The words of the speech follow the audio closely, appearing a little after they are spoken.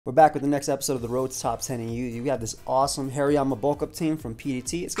We're back with the next episode of the Road to Top 10 and you have this awesome Hariyama bulk up team from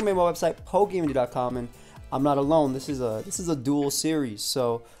PDT. It's gonna be on my website, pokeaimMD.com, and I'm not alone. This is a dual series.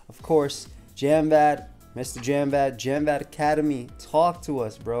 So of course, Jambad, Mr. Jambad Academy, talk to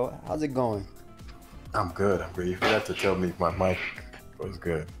us, bro. How's it going? I'm good. You forgot to tell me if my mic was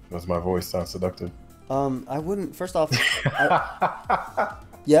good. Does my voice sound seductive? I wouldn't. First off,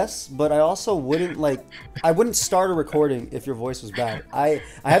 yes, but I also wouldn't I wouldn't start a recording if your voice was bad. I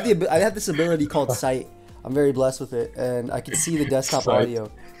have this ability called sight. I'm very blessed with it, and I can see the desktop audio.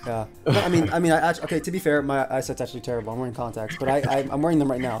 Yeah. No, I mean, okay. To be fair, my eyesight's actually terrible. I'm wearing contacts, but I'm wearing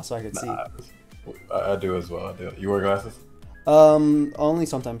them right now so I can see. I do as well. I do. You wear glasses? Only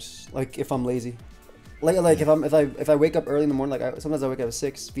sometimes, like if I'm lazy. Like if I wake up early in the morning, sometimes I wake up at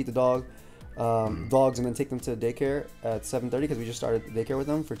 6, feed the dog. Dogs, and then take them to daycare at 7:30 because we just started daycare with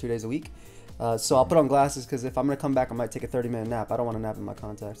them for 2 days a week. So I'll put on glasses because if I'm gonna come back, I might take a 30-minute nap. I don't want to nap in my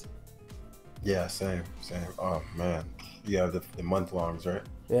contacts. Yeah, same. Oh man, you have the month longs, right?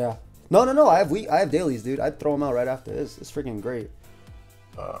 Yeah. No. I have dailies, dude. I'd throw them out right after. It's freaking great.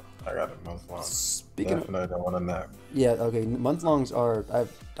 I got a month long. Speaking of, I don't want to nap. Yeah. Okay. Month longs are.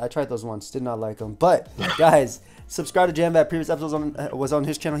 I tried those once. Did not like them. But guys. Subscribe to Jambad. Previous episodes was on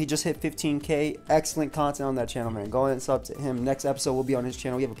his channel. He just hit 15K. Excellent content on that channel, man. Go ahead and sub to him. Next episode will be on his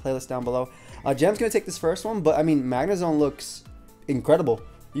channel. We have a playlist down below. Jam's going to take this first one, but I mean, Magnezone looks incredible.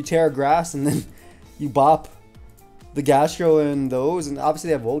 You tear grass and then you bop the Gastro and those, and obviously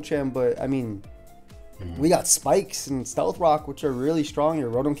they have Volchan, but I mean, we got Spikes and Stealth Rock, which are really strong.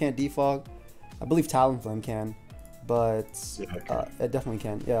 Your Rotom can't defog. I believe Talonflame can, but it definitely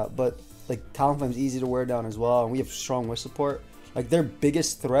can. Yeah, but like Talonflame's easy to wear down as well, and we have strong wish support. Like their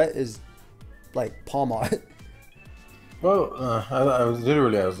biggest threat is like Palmot. Well, I was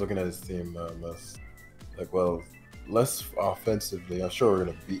looking at his team less offensively. I'm sure we're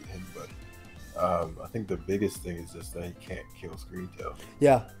gonna beat him, but I think the biggest thing is just that he can't kill Screentail.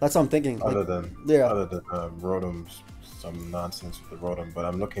 Yeah, that's what I'm thinking. Other than Rotom's some nonsense with the Rotom, but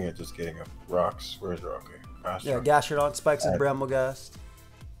I'm looking at just getting rocks. Where's Rock? Yeah, Gastrodon, Spikes, and Brambleghast.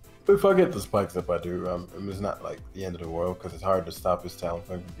 If I get the Spikes up, I do. It's not like the end of the world because it's hard to stop his Talonflame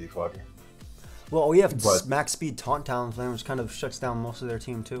from defogging. Well, we have max speed Taunt Talonflame, which kind of shuts down most of their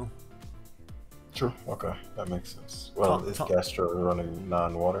team too. True. Okay, that makes sense. Well, is Gastro running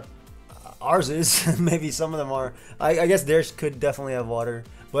non-water? Ours is. Maybe some of them are. I guess theirs could definitely have water.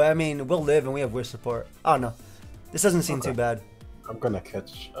 But I mean, we'll live and we have wish support. I don't know. This doesn't seem too bad. I'm gonna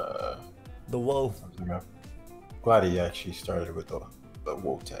catch the Woe. Glad he actually started with the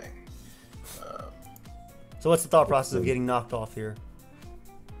Wotang. So what's the thought process of getting knocked off here?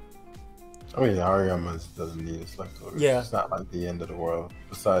 I mean, Hariyama doesn't need a Selector. Yeah. It's not like the end of the world.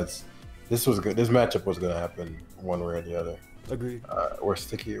 Besides, this was good. This matchup was gonna happen one way or the other. Agreed. Or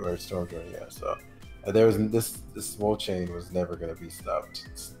Sticky or Stormtrooper, yeah. So there was this whole chain was never gonna be stopped.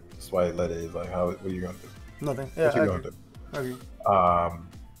 That's why he let it. He's like, what are you gonna do? Nothing. Yeah, what you gonna do? Agree.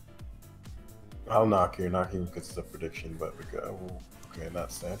 I'll knock here. Knocking because it's a prediction, but okay, not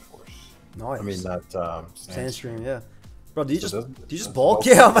Sandforce. No, I mean not Sandstream. Yeah, bro. Do you just bulk?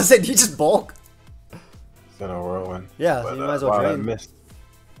 Yeah, I'm gonna say, do you just bulk? It's in a whirlwind. Yeah, but, you might as well drain. I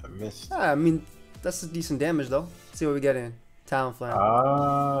missed. I mean, that's a decent damage though. Let's see what we get in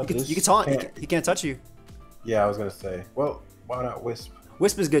Talonflame. You can taunt. He can't touch you. Yeah, I was gonna say. Well, why not Wisp?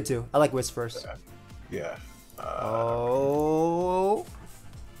 Wisp is good too. I like Wisp first. Yeah. Oh.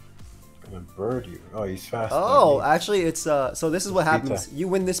 Gonna bird you. Oh, he's fast. Oh, actually, it's so this is what happens. You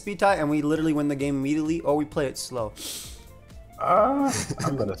win this speed tie, and we literally win the game immediately, or we play it slow. I'm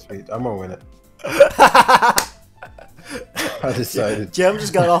gonna win it. I decided. Jam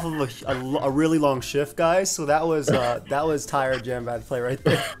just got off of a really long shift, guys. So that was tired Jambad play right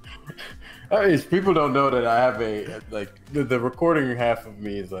there. I mean, people don't know that I have the recording half of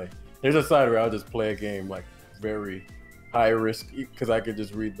me is like there's a side where I'll just play a game like very high risk because I could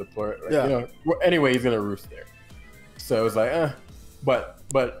just read the play. Yeah. You know, anyway, he's gonna roost there. So it's like,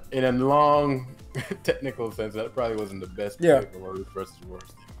 but in a long technical sense, that probably wasn't the best play for Roost versus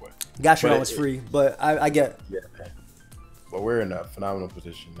worst. Gastrodon was free, but I get. Yeah. But we're in a phenomenal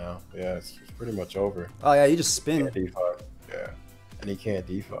position now. Yeah, it's pretty much over. Oh yeah, you just spin. Yeah, and he can't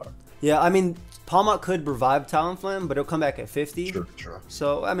defog. Yeah, I mean, Palmot could revive Talonflame, but it'll come back at 50. True.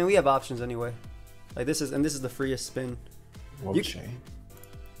 So I mean, we have options anyway. Like this is the freest spin. What is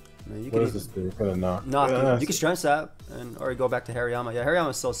this do? Gonna knock. You can strength sap or go back to Hariyama. Yeah,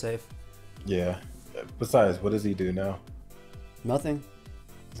 Hariyama's so safe. Yeah. Besides, what does he do now? Nothing.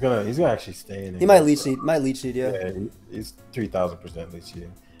 He's gonna actually stay in. He might leech seed. Yeah, he's 3000% leech seed.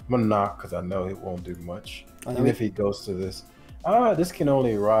 I'm gonna knock because I know it won't do much. Even if he goes to this, This can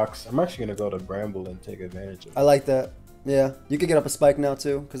only rocks. I'm actually gonna go to Bramble and take advantage of it. I like that. Yeah, you could get up a spike now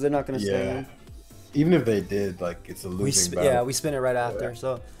too, because they're not gonna stay in. Even if they did, like it's a losing battle. Yeah, we spin it right after.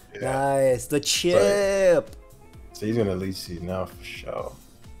 So nice, the chip. So he's gonna lead seed now for sure.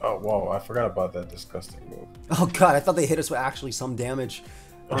 Oh whoa, I forgot about that disgusting move. Oh god, I thought they hit us with actually some damage.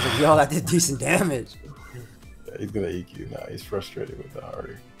 I was like, yo, that did decent damage. Yeah, he's gonna EQ now. He's frustrated with the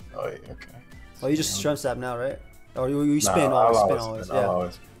hardy. Oh yeah, okay. Oh, you just shrimp stab now, right? Or you spin always,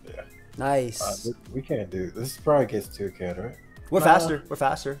 always. Yeah. Nice. We can't do this. Probably gets 2K, right? We're faster. We're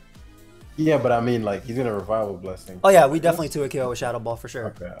faster. Yeah, but I mean, like he's gonna revival blessing. Oh yeah, we definitely 2 a kill with Shadow Ball for sure.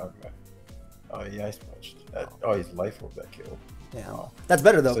 Okay. Oh yeah, I punched. Oh, he's life of that kill. Yeah, that's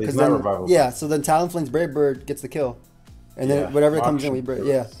better though, because then so then Talonflame's Brave Bird gets the kill, and then whatever comes in, we break.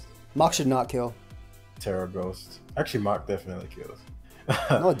 Yeah, Mach should not kill. Terra Ghost. Actually, Mach definitely kills.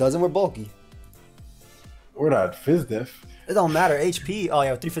 No, it doesn't. We're bulky. We're not Fizdef. It don't matter. HP. Oh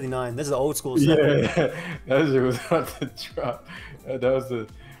yeah, 359. This is the old school stuff. Yeah, that shit was about to drop. That was the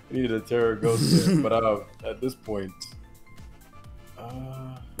we needed a Terra Ghost there. But at this point,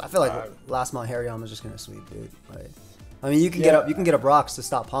 I feel like last mount Harryom is just gonna sweep, dude. Like, I mean, you can get up rocks to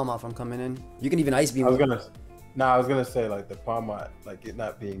stop Palma from coming in. You can even ice beam. I was gonna say like the Palma, like it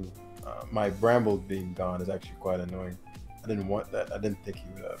not being my Bramble being gone is actually quite annoying. I didn't want that. I didn't think he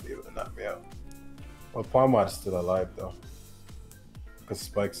would be able to knock me out. Well, Palma is still alive though, because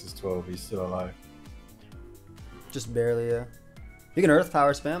Spikes is 12. He's still alive. Just barely, yeah. You can Earth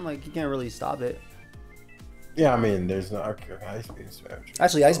Power spam, like you can't really stop it. Yeah, I mean, there's no Ice Beam spam.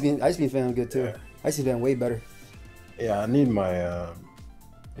 Actually, Ice Beam spam good too. Ice Beam spam way better. Yeah, I need my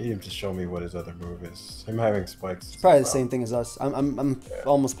need him to show me what his other move is. Him having Spikes. It's probably the same thing as us. I'm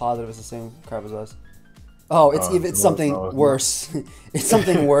almost positive it's the same crap as us. Oh, it's something worse. It's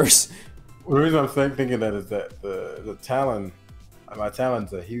something worse. The reason I'm thinking that is that the Talon, my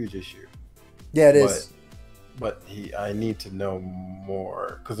Talon's a huge issue. Yeah, it is. But I need to know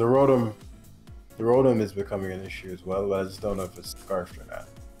more because the Rotom is becoming an issue as well. But I just don't know if it's scarfed or not.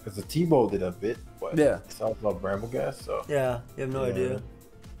 Because the T-Bolt did a bit, but it's all about Brambleghast. So yeah, you have no idea.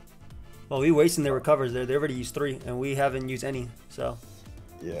 Well, we wasting their recovers there. They already used 3, and we haven't used any. So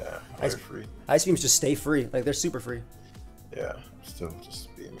yeah, free. Ice beams just stay free. Like they're super free. Yeah, still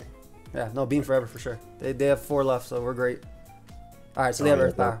just beaming. Yeah, no, beam forever for sure. They have 4 left, so we're great. All right, so they have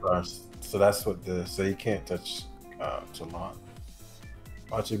Earth Power. So that's what so you can't touch Talon.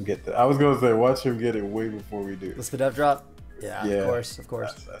 Watch him get I was gonna say watch him get it way before we do. The Spadef drop. Yeah, of course.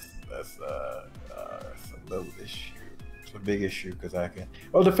 That's a little issue. It's a big issue because I can.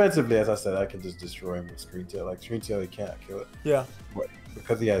 Well, defensively, as I said, I can just destroy him with Screen Tail. Like Screen Tail, he can't kill it. Yeah. But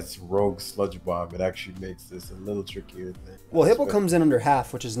because he has Rogue Sludge Bomb, it actually makes this a little trickier. Well, Hippo comes in under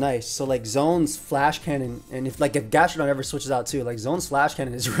half, which is nice. So like Zone's Flash Cannon, and if Gastrodon ever switches out too, like Zone's Flash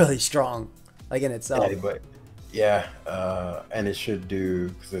Cannon is really strong, like in itself. Yeah, and it should do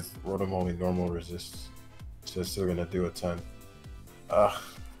because it's Rotom only normal resists, so it's still gonna do a ton.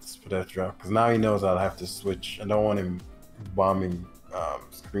 It's for that drop because now he knows I'll have to switch. I don't want him bombing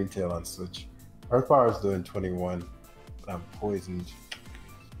Screen Tail on switch. Earth Power is doing 21, but I'm poisoned.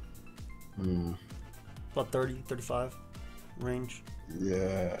 About 30, 35 range.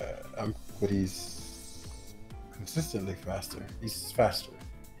 Yeah, but he's consistently faster. He's faster.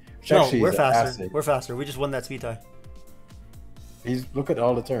 No, we're faster. We're faster. We just won that speed tie. Look at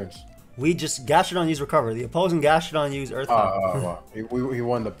all the turns. We just Gastrodon used recover. The opposing Gastrodon used Earth Power. Wow. He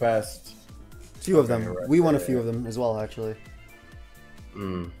won the past. Few of them. Right. We won a few of them as well, actually.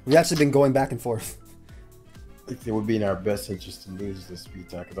 We've actually been going back and forth. It would be in our best interest to lose this speed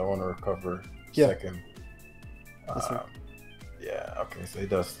tie because I want to recover second. Yeah, okay, so he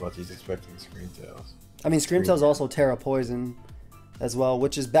does sludge. He's expecting Screen Tails. I mean, Screen Tails also Terra Poison as well,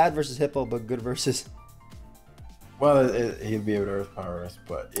 which is bad versus Hippo, but good versus... Well, he'd be able to Earth Power us,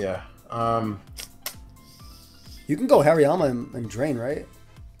 but yeah. You can go Hariyama and Drain, right?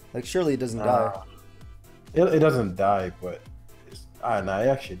 Like, surely it doesn't die. It doesn't die, but... no, it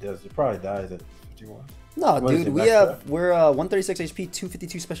actually does. It probably dies at 51. No, dude, we're 136 HP,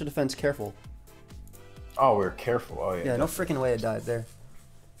 252 special defense. Careful. Oh, we're careful. Oh yeah. Yeah, no freaking way it died there.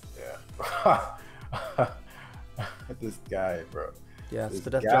 Yeah. This guy, bro. Yeah, this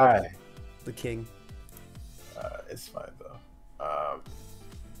Spadef guy. Drop, the king. It's fine though.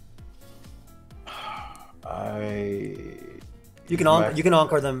 You can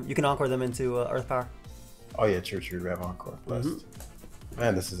encore them. You can encore them into Earth Power. Oh yeah, true. We have encore blessed.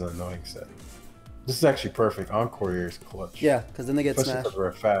 Man, this is an annoying set. This is actually perfect. Encore here is clutch. Yeah, because then they get smashed. Because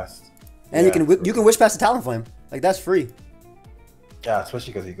we're fast. And you can wish past the Talonflame. Like that's free. Yeah,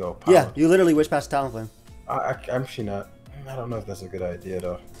 especially because you go power. Yeah, you literally wish past the Talonflame. I'm actually not. I don't know if that's a good idea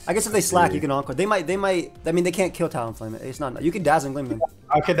though. I guess if they slack, you can encore. They might. I mean, they can't kill Talonflame. It's not. You can Dazzling Gleam them.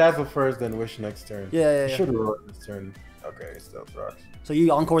 I could Dazzle first, then Wish next turn. Yeah. You should roar this turn. Okay, Stealth Rocks. So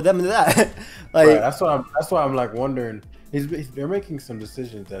you encore them into that. Like, right, that's why I'm like wondering. They're making some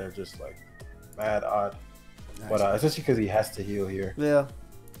decisions that are just like mad odd. Nice. But especially because he has to heal here. Yeah.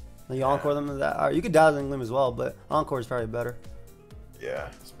 And you encore them into that. All right, you could Dazzling Gleam as well, but encore is probably better. Yeah,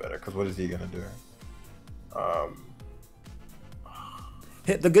 it's better because what is he gonna do?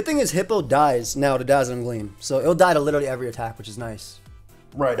 The good thing is Hippo dies now to Dazzling Gleam, so it'll die to literally every attack, which is nice.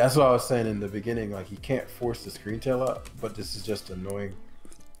 Right, that's what I was saying in the beginning. Like, he can't force the screen tail up, but this is just annoying.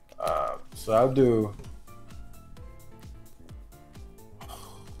 So I'll do.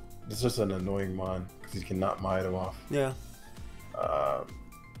 This is just an annoying mon because he cannot mine him off. Yeah.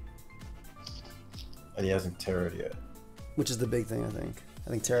 And he hasn't terrored yet. Which is the big thing, I think. I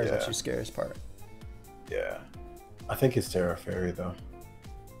think Terra is actually the scariest part. Yeah. I think it's Terra Fairy, though.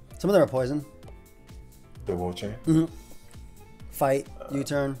 Some of them are poison. The Wool Chain? Mm-hmm. Fight,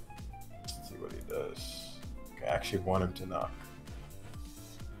 U-turn. Let's see what he does. I actually want him to knock.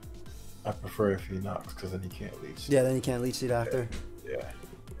 I prefer if he knocks, because then he can't leech. Yeah, then he can't leech seed after. Yeah.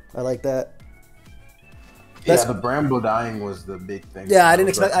 I like that. Yeah, the Bramble dying was the big thing. Yeah, I didn't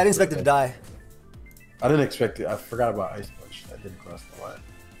expect it to die. I didn't expect it. I forgot about Ice Punch. That didn't cross the line.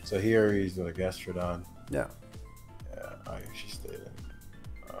 So here he's going to Gastrodon. Yeah. Yeah, she stayed in.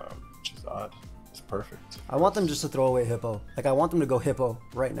 Which is odd. It's perfect. I want them just to throw away Hippo. Like, I want them to go Hippo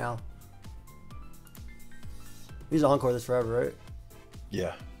right now. He's encore this forever, right?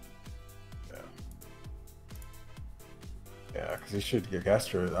 Yeah. Yeah, because he should get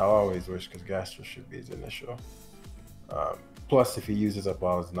Gastro. I always wish because Gastro should be his initial. Plus, if he uses up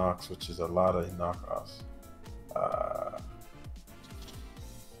all his knocks, which is a lot of knockoffs.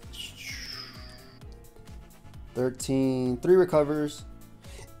 13, 3 recovers.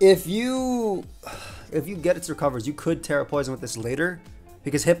 If you get its recovers, you could Terra Poison with this later,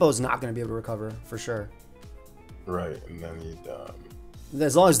 because Hippo's not going to be able to recover for sure. Right, and then he'd.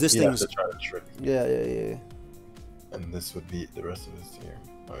 As long as this thing's. To try to trick. Yeah. And this would be the rest of his team.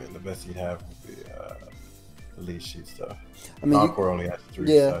 I mean, the best he'd have would be the lead sheet stuff. I mean, Encore only has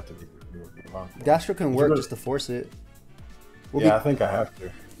 3. Yeah. To be Gastro can work just to force it. I think I have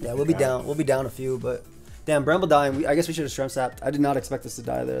to. Yeah, we'll be down. We'll be down a few, but damn, Bramble dying. I guess we should have Shrimp Sapped. I did not expect this to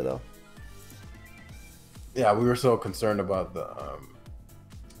die there, though. Yeah, we were so concerned about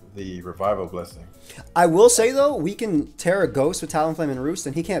the Revival Blessing. I will say though, we can Terra Ghost with Talonflame and Roost,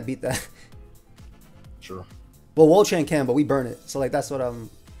 and he can't beat that. True. Well, Wool Chain can, but we burn it. So like that's what I'm.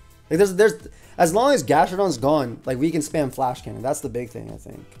 Like there's as long as Gastrodon's gone, like we can spam Flash Cannon. That's the big thing, I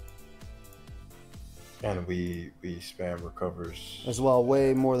think. And we spam recovers as well,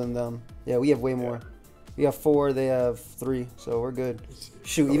 way more than them. Yeah, we have way more. We have 4, they have 3, so we're good.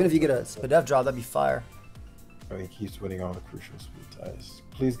 Shoot, even if you get a Spadef drop, that'd be fire. Oh, he keeps winning all the crucial speed ties.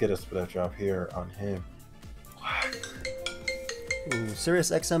 Please get a Spadef drop here on him. Ooh,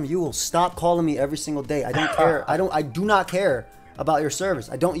 Sirius XM, you will stop calling me every single day. I don't care. I do not care about your service.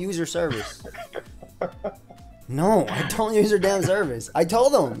 I don't use your service. No, I don't use your damn service. I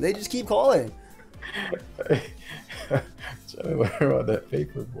told them. They just keep calling. Trying to learn about that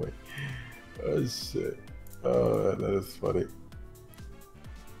paper boy. Oh shit. Oh, that is funny.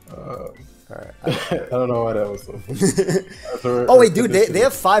 Alright. I don't know why that was so funny. Oh wait, dude, they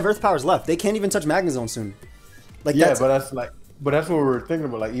have 5 Earth Powers left. They can't even touch Magnezone soon. Like yeah, but that's what we were thinking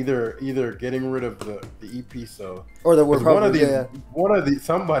about. Like either getting rid of the EP so or the one of these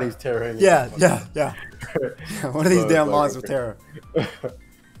somebody's tearing. Yeah. One of these damn mods with Terra.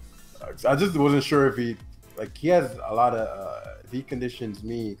 I just wasn't sure if he has a lot of if he conditions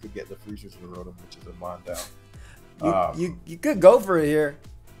me, he could get the Freezers and Rotom, which is a mod down. You could go for it here,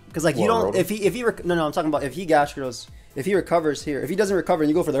 because like you don't Rotom? no I'm talking about if he Gastros, if he recovers here, if he doesn't recover and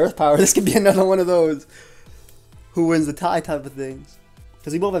you go for the Earth Power, this could be another one of those who wins the tie type of things,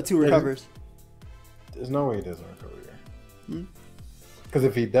 because we both have 2 recovers. There's no way he doesn't recover here. Because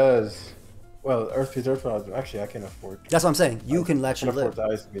if he does, well, his Earth Power, actually I can afford. That's what I'm saying. You can actually live. The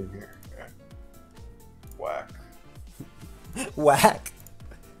Ice Beam here. Yeah. Whack. Whack.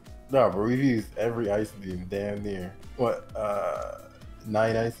 No, but we've used every Ice Beam damn near. What?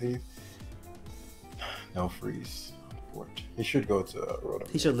 9 Ice Beams? No freeze. He should go to Rotom.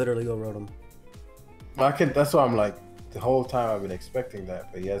 He should literally go Rotom. That's why I'm like, the whole time I've been expecting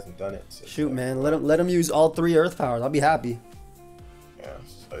that, but he hasn't done it. So shoot, man, let him use all 3 Earth Powers. I'll be happy. Yeah,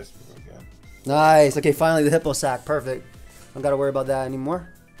 Ice Beam again. Nice. Okay, finally the Hippo sack. Perfect. Don't gotta worry about that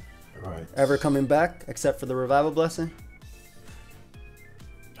anymore. Right. Ever coming back, except for the Revival Blessing.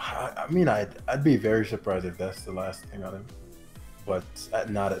 I mean, I'd be very surprised if that's the last thing on him, but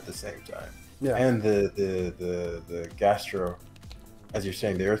not at the same time. Yeah. And the Gastro, as you're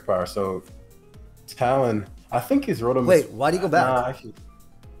saying, the Earth Power. So Talon, I think his Rotom. Wait, why do you go back? Nah, actually,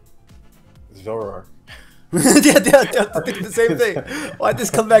 Zoroark. yeah, I think the same thing. Why'd this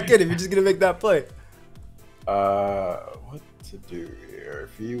come back in if you're just gonna make that play? What to do here?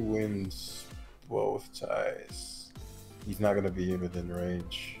 If he wins both ties, he's not gonna be within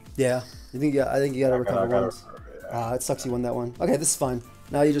range. Yeah, I think you gotta recover once. Yeah. It sucks you won that one. Okay, this is fine.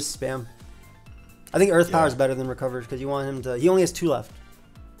 Now you just spam. I think Earth Power is better than Recovers because you want him to. He only has 2 left.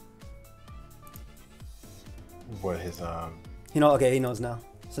 What his Okay, he knows now.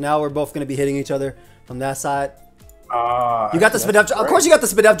 So now we're both gonna be hitting each other from that side. You got the spit up drop. Of course, you got the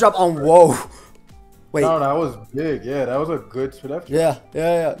spit up drop on. Whoa. Wait. No, that was big. Yeah, that was a good spit up drop.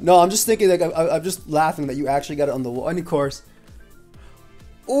 Yeah. No, I'm just thinking like I'm just laughing that you actually got it on the wall. Any course.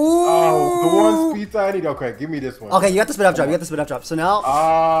 Ooh. Oh, the one speed I need. Okay, give me this one. Okay, you got the spit up drop. You got the spit up drop. So now,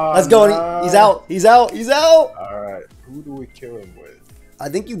 let's nice. go. He's out. He's out. He's out. All right, who do we kill him with? I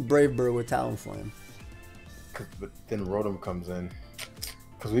think you Brave Bird with Talonflame. But then Rotom comes in.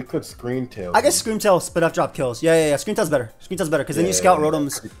 Because we could Screen Tail. I guess Scream Tail spit up drop kills. Yeah. Scream Tail's better. Scream Tail's better because then you scout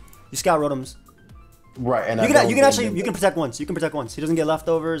Rotoms. You scout Rotoms. Right, and you can protect once. You can protect once. He doesn't get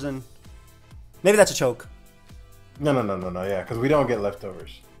leftovers, and maybe that's a choke. No. Yeah, because we don't get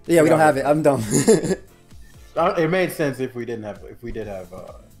leftovers. Yeah, we don't have it. I'm dumb. It made sense if we didn't have. If we did have,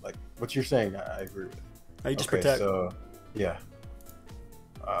 like what you're saying, I agree with. You just protect. So, yeah.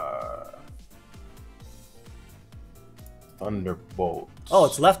 Thunderbolt. Oh,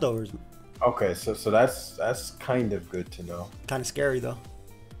 it's leftovers. Okay, so that's kind of good to know. Kind of scary though.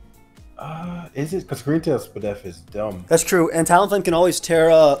 Is it? Because Green Tail Spadef is dumb. That's true. And Talonflame can always tear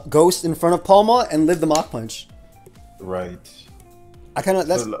a Ghost in front of Palma and live the Mach Punch. Right.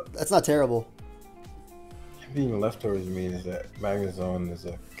 That's not terrible. Being leftovers means that Magnezone is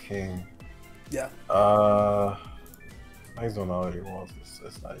a king. Yeah. Magnezone already was.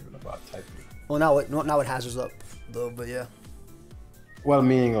 It's not even about typing. Well, now it hazards up though, but yeah. Well,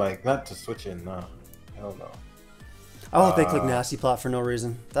 meaning like not to switch in. Nah, hell no. I hope they click Nasty Plot for no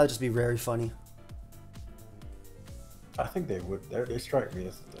reason. That'd just be very funny. I think they would. They strike me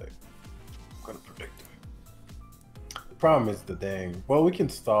as like I'm gonna predict them. The problem is the dang. Well, we can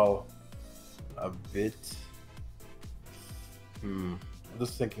stall a bit. I'm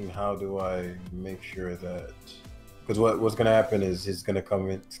just thinking, how do I make sure that? Because what's gonna happen is he's gonna come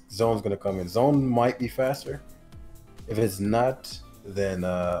in. Zone's gonna come in. Zone might be faster. If it's not, then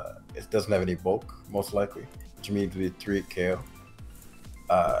it doesn't have any bulk, most likely, which means it would be 3 KO.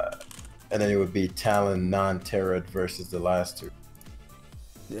 And then it would be Talon non-Terra versus the last 2.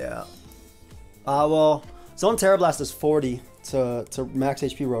 Yeah. Well, Zone Terra Blast is 40 to max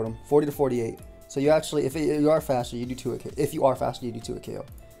HP Rotom, 40 to 48. So you actually, if you are faster, you do 2 a KO. If you are faster, you do 2 a KO.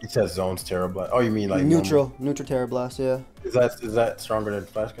 It says Zone's Terra Blast. Oh, you mean like neutral Terra Blast? Yeah. Is that stronger than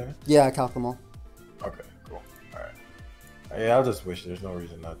Flash Cannon? Yeah, I calc them all. Okay, cool. All right. Yeah, I'll just wish there's no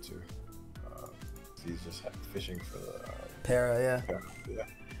reason not to. He's just fishing for the Para, yeah. Yeah.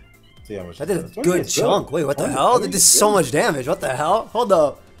 See how much that did a good chunk. Wait, what the hell? That did so much damage. What the hell? Hold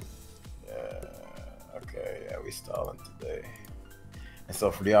up. Yeah. Okay. Yeah, we stalling today. And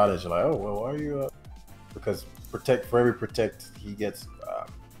so for the audience, you're like, oh well, why are you? Because for every protect he gets,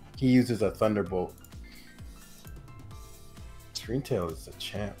 he uses a Thunderbolt. Screen Tail is a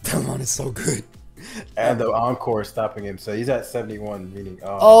champ. That one is so good. And the Encore is stopping him, so he's at 71, meaning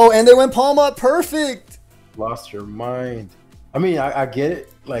and they went Palma, perfect. Lost your mind. I mean, I get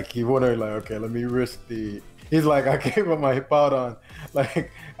it. Like you wonder, like, okay, let me risk the. He's like, I gave up my Hippowdon.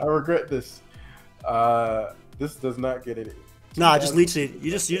 Like, I regret this. This does not get it. Nah, just leech seed.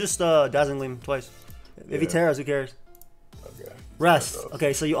 You just Dazzling Gleam twice. If he tears, who cares? Okay. Rest.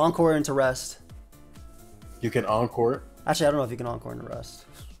 Okay, so you Encore into Rest. You can Encore it. Actually, I don't know if you can Encore into Rest.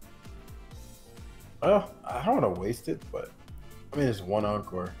 Well, I don't want to waste it, but I mean, it's 1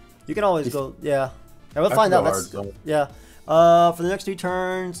 Encore. You can always go, yeah. We'll find out. Yeah. For the next 2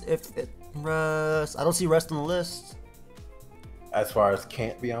 turns, if it rests, I don't see Rest on the list. As far as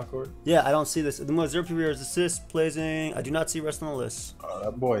can't be Encore? Yeah, I don't see this. The most 0 PBRs assist, blazing. I do not see Rest on the list. Oh,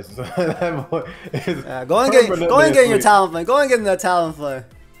 that boy is. That boy is go and get your Talonflame. Go and get in that Talonflame.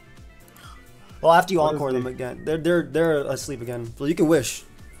 Well, after you Encore them again, they're asleep again. So you can wish.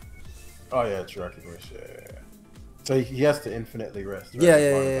 Oh yeah, true. I can wish. Yeah. So he has to infinitely rest.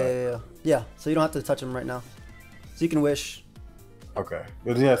 Right? Yeah. So you don't have to touch him right now. So you can wish. Okay.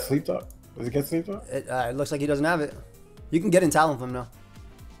 Does he have Sleep Talk? Does he get Sleep Talk? It looks like he doesn't have it. You can get in Talonflame now.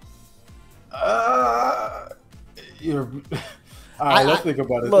 You're. All right, let's think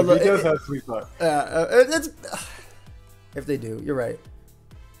about it. Look, If he does have sleep talk. It's if they do, you're right.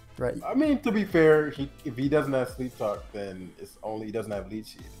 Right. I mean, to be fair, if he doesn't have sleep talk, then it's only he doesn't have lead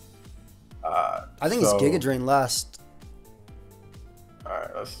sheet. I think it's Giga Drain last. All right,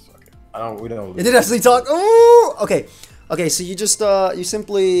 let's okay. We don't. It did have sleep talk. Ooh. Okay. Okay. So you just you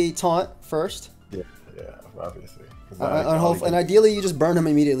simply taunt first. Yeah. Obviously. And ideally, you just burn him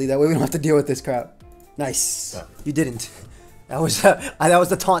immediately. That way, we don't have to deal with this crap. Nice. Yeah. You didn't. That was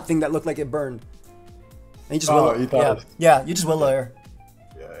the taunt thing that looked like it burned. And you just yeah. You just willow air.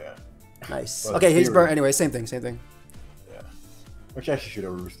 Yeah. Nice. Well, okay, he's burnt anyway. Same thing. Yeah. Which actually should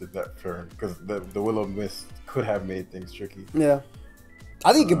have roosted that turn because the willow mist could have made things tricky. Yeah.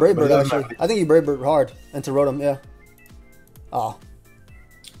 I think you could Brave Bird actually. I think you Brave Bird hard and to Rotom. Yeah. Oh.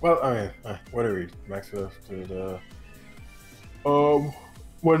 Well, I mean, what are we? Max to the.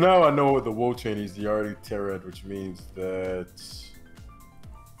 Well, now I know what the Woe Chain is. The already Terred, which means that.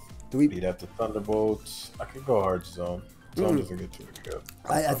 He'd have to Thunderbolt. I could go Hard Zone. Zone doesn't get too good.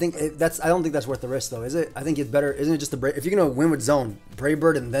 I think I don't think that's worth the risk though, is it? I think it's better. Isn't it just the Brave? If you're gonna win with Zone, Brave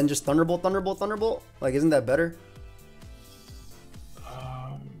Bird, and then just Thunderbolt. Like, isn't that better?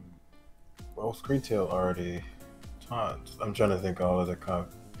 Well, Screen Tail already taunt. I'm trying to think all other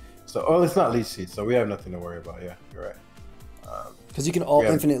So, it's not Leech Seed, so we have nothing to worry about. Yeah, you're right. Because you can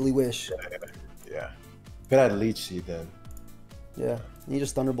infinitely wish. Yeah. If it had Leech Seed, then. Yeah, you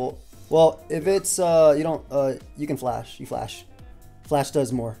just Thunderbolt. Well, if it's you don't you can Flash. You Flash. Flash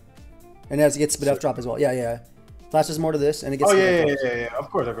does more, and it gets Spit F drop as well. Yeah. Flash does more to this, and it gets. Oh yeah. Of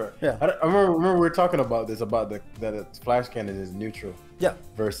course. Yeah. I remember we were talking about this that its Flash Cannon is neutral. Yeah.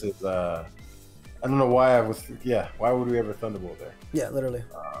 Versus I don't know why I was. Yeah. Why would we ever Thunderbolt there? Yeah, literally.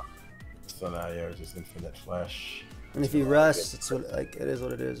 So now it's just infinite Flash. And if you rest, it's like it is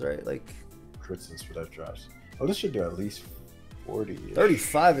what it is, right? Like. Crits and Spit F drops. Well, this should do at least 40.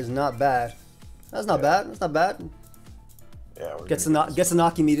 35 is not bad. That's not bad. That's not bad. Yeah. Gets the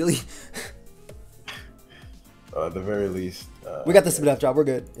knock immediately. At the very least. We got the Spit F drop. We're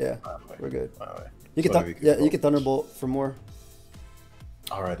good. Yeah, we're good. You can Thunderbolt for more.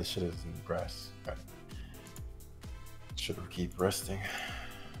 All right, this shit is in grass. All right. Should we keep resting?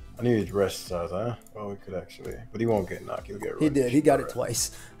 I need to rest, huh? Well, we could actually, but he won't get knocked. He'll get. He did. He got it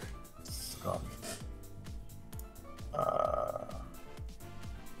twice.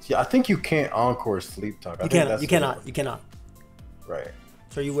 Yeah, I think you can't encore sleep talk. You cannot. Right.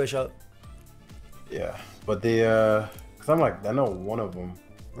 So you wish up. Yeah, but because I'm like, I know one of them.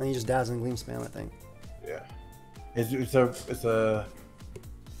 And you just Dazzling Gleam spam, I think. Yeah. It's a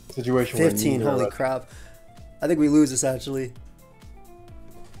situation 15, where holy crap. I think we lose this actually.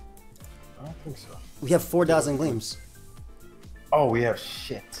 I don't think so. We have 4 Dazzling Gleams. Oh, we have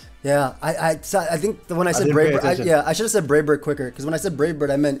shit. Yeah, I think when I said Brave Bird, I should have said Brave Bird quicker, because when I said Brave Bird,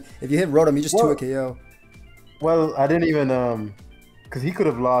 I meant if you hit Rotom, you just 2 a KO. Well, I didn't even, because he could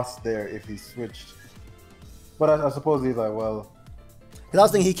have lost there if he switched. But I suppose he's like, well. Because I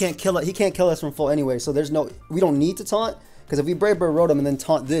was thinking he can't kill it. He can't kill us from full anyway, so we don't need to taunt, because if we Brave Bird Rotom and then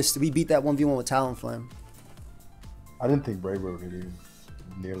taunt this, we beat that 1v1 with Talonflame. I didn't think Brave Bird would do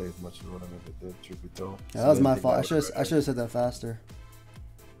nearly as much as Rotom as it did, truth be told. Yeah, that was my fault. I should have said that faster.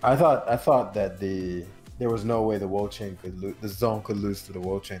 I thought that there was no way the Woe Chain the zone could lose to the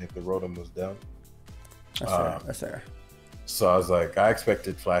Woe Chain if the Rotom was down. That's fair. So I was like, I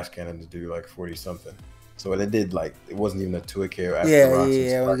expected Flash Cannon to do like 40 something. So what it did, like, it wasn't even a 2 KO after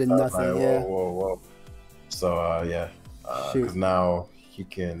it did nothing. Like, whoa. So because now he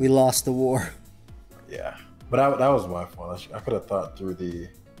can. We lost the war. Yeah, but that was my fault. I could have thought through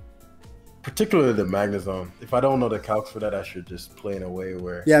particularly the Magnezone. If I don't know the calcs for that, I should just play in a way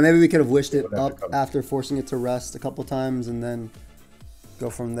where. Yeah, maybe we could have wished it up after forcing it to rest a couple times and then go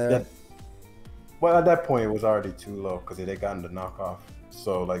from there. Yeah. Well, at that point, it was already too low because they gotten the knockoff.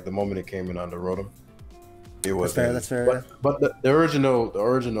 So, like, the moment it came in on the Rotom, it was. That's fair. But the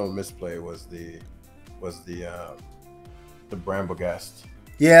original misplay was the Brambleghast.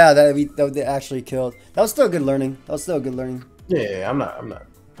 Yeah, that they actually killed. That was still good learning. Yeah, I'm not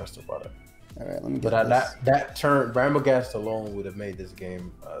pressed about it. All right, let me get this. That turn, Brambleghast alone would have made this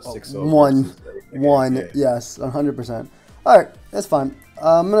game 6-0. 1-1, yes, 100%. All right, that's fine.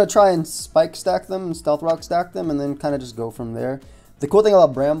 I'm going to try and Spike stack them and Stealth Rock stack them and then kind of just go from there. The cool thing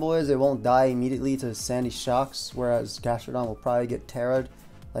about Bramble is it won't die immediately to Sandy Shocks, whereas Gastrodon will probably get Terra'd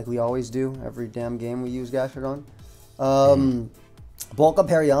like we always do. Every damn game we use Gastrodon. Bulk Up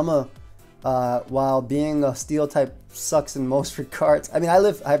Hariyama, while being a Steel type, sucks in most regards. I mean, I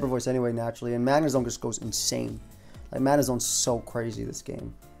live Hyper Voice anyway naturally, and Magnezone just goes insane. Like, Magnezone's so crazy this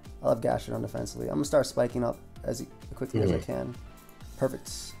game. I love Gastrodon defensively. I'm going to start spiking up as quickly as I can. Perfect.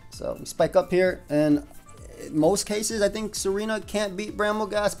 So we spike up here, and in most cases, I think Serena can't beat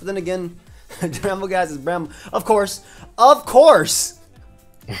Brambleghast, but then again, Brambleghast is Bramble. Of course. Why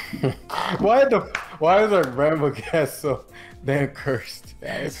is our Brambleghast so damn cursed?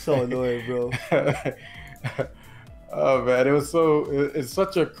 Yeah, it's so annoying, bro. Oh man, it's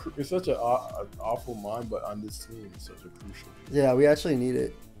such an awful mind, but on this team, it's such a crucial. Yeah, we actually need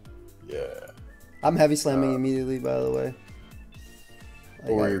it. Yeah. I'm heavy slamming immediately, by the way.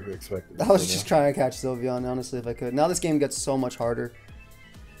 What were you expecting? I was just trying to catch Sylveon, honestly, if I could. Now this game gets so much harder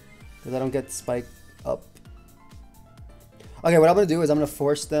because I don't get spike up. Okay, what I'm going to do is I'm going to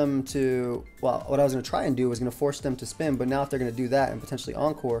force them to... Well, what I was going to try and do was going to force them to spin, but now if they're going to do that and potentially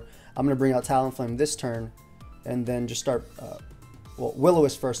Encore, I'm going to bring out Talonflame this turn and then just start... well,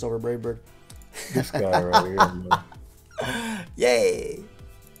 Will-O-Wisp first over Brave Bird. This guy right here, man. Yay!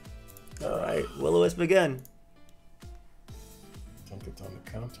 Alright, Will-O-Wisp again. I think it's on the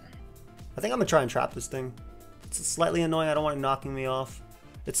counter. I think I'm going to try and trap this thing. It's slightly annoying. I don't want it knocking me off.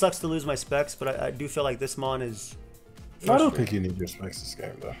 It sucks to lose my specs, but I do feel like this Mon is... I don't think you need your specs this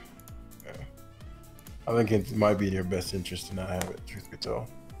game, though. Yeah. I think it might be in your best interest to not have it, truth be told.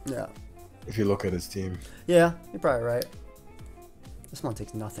 Yeah. If you look at his team. Yeah, you're probably right. This Mon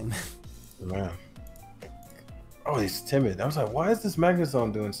takes nothing. Man. Oh, he's timid. I was like, why is this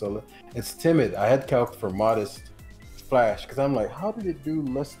Magnezone doing so low? It's timid. I had calc for modest flash, because I'm like, how did it do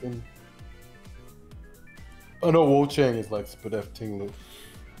less than... Oh no, Wo-Chang is like Spadef Tinglu.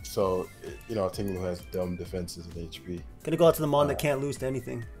 So, you know, Tinglu has dumb defenses and HP. Gonna go out to the Mon that can't lose to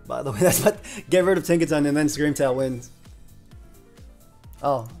anything, by the way. That's what... Get rid of Tinkaton and then Screamtail wins.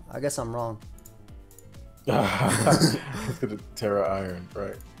 Oh, I guess I'm wrong. It's gonna Terra Iron,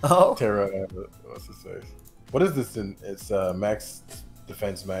 right? Oh? Terra, what's it say? What is this in? It's max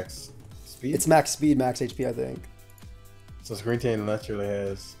defense, max speed? It's max speed, max HP, I think. So Screamtail naturally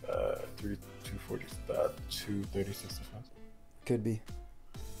has 236 defense. Could be.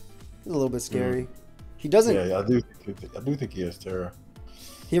 It's a little bit scary. He doesn't... Yeah, I do think he has Terra.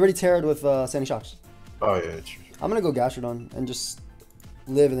 He already terrored with Sandy Shocks. Oh yeah, true. I'm gonna go Gastrodon and just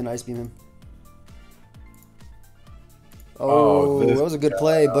live and then Ice Beam him. Oh, that was a good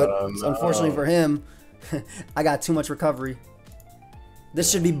play, but unfortunately for him, I got too much recovery.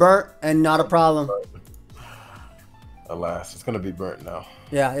 This should be burnt and not a problem. Alas, it's gonna be burnt now.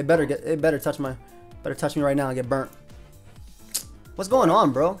 Yeah, it better touch me right now and get burnt. What's going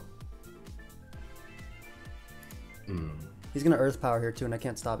on, bro? He's gonna Earth Power here too, and I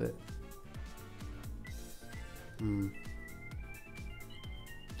can't stop it.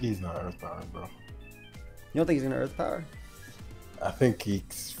 He's not Earth Power, bro. You don't think he's gonna Earth Power? I think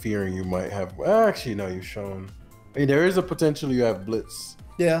he's fearing you might have... Well, actually, no, you've shown... I mean, there is a potential you have Blitz.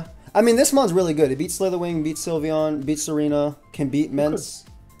 Yeah. I mean, this Mon's really good. It beats Slitherwing, beats Sylveon, beats Serena, can beat Mence.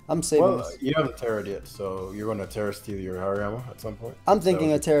 I'm saving this. You haven't Terra'd yet, so you're going to Terra Steel your Hariyama at some point? I'm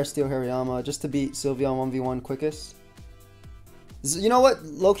thinking a Terra Steel Hariyama just to beat Sylveon 1v1 quickest. You know what?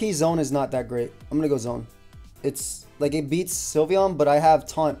 Low-key Zone is not that great. I'm going to go Zone. It's like it beats Sylveon, but I have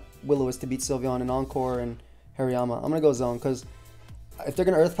Taunt Will-O-Wisp to beat Sylveon and Encore and Hariyama. I'm going to go Zone because if they're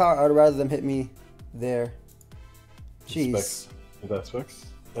going to Earth Power, I'd rather them hit me there. Jeez. Is that Specs?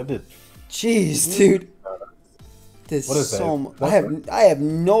 That did. Jeez, dude. This what is so that? I have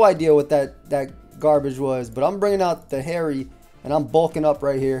no idea what that garbage was, but I'm bringing out the Harry and I'm bulking up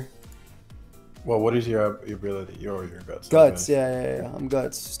right here. Well, what is your ability? Your guts. Guts, yeah. I'm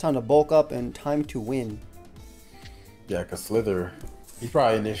guts. It's time to bulk up and time to win. Yeah, because Slither, he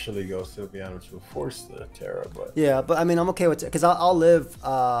probably initially goes Sylveon, which will force the Terra, but yeah, but I mean, I'm okay with it because I'll live.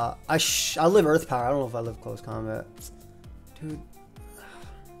 I'll live Earth Power. I don't know if I live close combat, dude.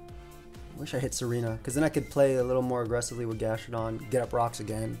 I wish I hit Serena because then I could play a little more aggressively with Gastrodon, get up rocks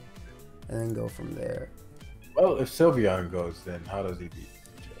again, and then go from there. Well, if Sylveon goes, then how does he beat?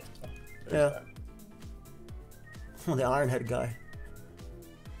 Yeah. Well, the Ironhead guy.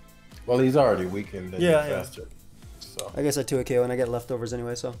 Well, he's already weakened and faster. So I guess I 2 KO and I get leftovers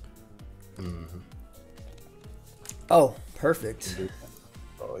anyway, so. Oh, perfect.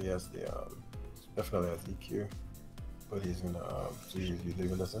 Oh, he has the definitely has EQ, but he's gonna. So you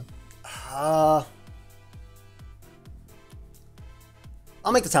leaving this in? I'll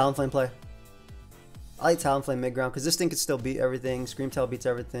make the Talonflame play. I like Talonflame mid-ground because this thing could still beat everything. Screamtail beats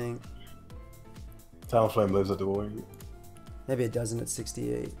everything. Talonflame lives at the war. Maybe it doesn't at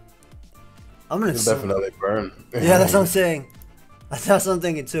 68. I'm gonna definitely burn. Yeah, that's what I'm saying. That's what I'm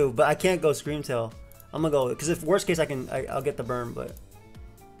thinking too. But I can't go Screamtail. I'm gonna go because if worst case I'll get the burn. But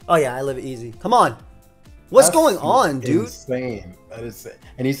oh yeah, I live it easy. Come on, what's going on, dude? Insane. That is,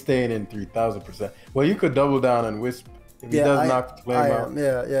 and he's staying in 3000%. Well, you could double down on Wisp If he does knock Flame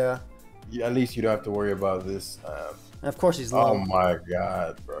out, yeah. At least you don't have to worry about this. And of course he's low. Oh my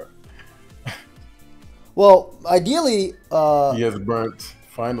god, bro. Well, ideally, he has burnt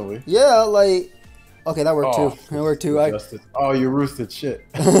finally. Yeah, like, okay, that worked too. That worked too. Oh, you roosted shit.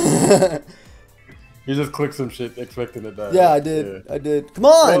 You just clicked some shit expecting to die. Yeah, I did. Yeah. I did. Come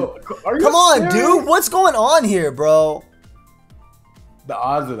on. Well, come on, dude. What's going on here, bro? The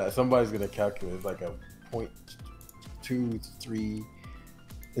odds of that, somebody's going to calculate, is like a 0.23.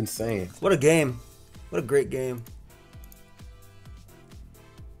 Insane. What a game. What a great game.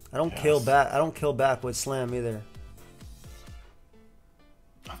 I don't kill back. I don't kill back with slam either.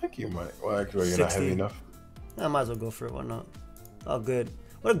 I think you might. Well, actually, you're not heavy enough. I might as well go for it. Why not? Oh, good.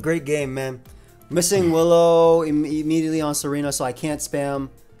 What a great game, man. Missing Willow immediately on Serena, so I can't spam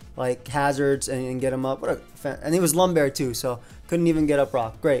like hazards and get him up. What a and he was Lumbear too, so couldn't even get up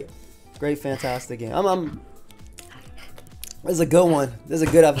rock. Great, fantastic game. This is a good one. This is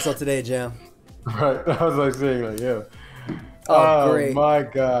a good episode today, Jam. Right. I was like saying, like, yeah. Oh, great. My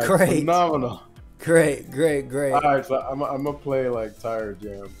God. Great. Phenomenal. Great. All right, so I'm gonna play like Tire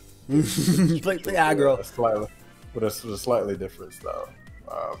Jam. play aggro. With a slightly different style.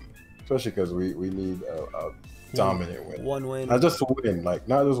 Especially because we need a dominant win. One win. Not just a win, like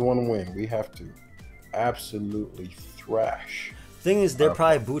not just one win. We have to absolutely thrash. Thing is, they're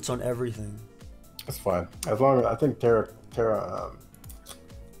probably boots on everything. That's fine. As long as I think Terra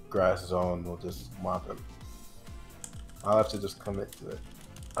Grass Zone will just mop him. I'll have to just commit to it.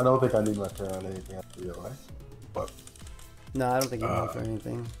 I don't think I need my Terra on anything after your life, but no, I don't think you need for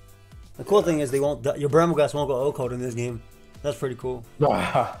anything. The cool thing is they won't. Your Brambleghast won't go O-code in this game. That's pretty cool.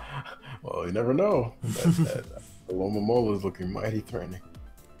 Well, you never know. The Lomomola is looking mighty threatening.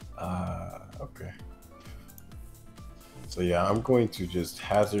 Okay. So yeah, I'm going to just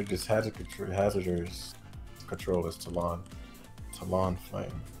hazard control this Talon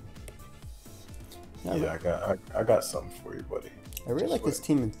Flame. Yeah, I got something for you, buddy. I really like this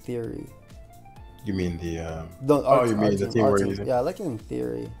team in theory. You mean the you mean the team we're using? Yeah, I like it in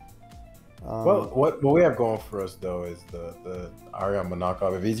theory. Well, what we have going for us though is the Ariama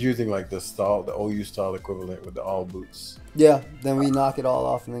knockoff. If he's using like the OU style equivalent with the all boots, yeah, then we knock it all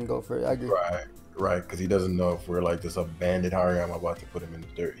off and then go for it. I agree. Right, because he doesn't know if we're like this abandoned Ariama about to put him in the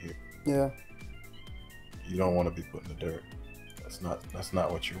dirt here. Yeah. You don't want to be put in the dirt. That's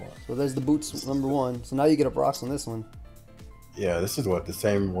not what you want. So there's the boots number one. So now you get up rocks on this one. Yeah, this is what the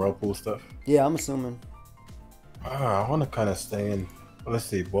same whirlpool stuff. Yeah, I'm assuming. I want to kind of stay in. Let's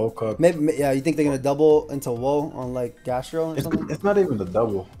see, bulk up. Maybe, yeah. You think they're gonna double into Woe on like Gastro or something? It's not even the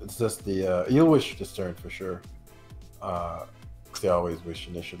double. It's just the you'll wish this turn for sure. Because they always wish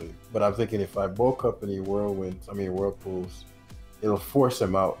initially. But I'm thinking if I bulk up any whirlpools, it'll force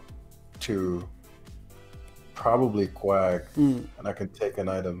him out to probably Quag, and I can take an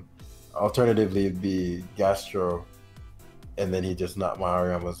item. Alternatively, it'd be Gastro, and then he just knocked my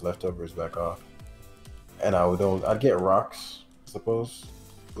Ariama's leftovers back off, and I'd get rocks. Suppose,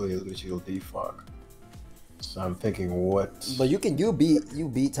 which he'll defog. So I'm thinking what. But you beat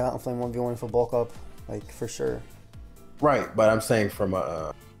Talonflame 1v1 for bulk up, like for sure. Right, but I'm saying from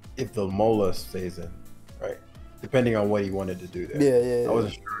if the Mola stays in, right? Depending on what he wanted to do there. Yeah. I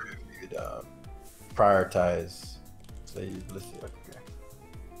wasn't sure if you'd prioritize, say Blissey, okay.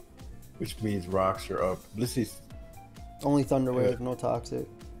 Which means rocks are up. Blissey's only Thunder Wave, no toxic.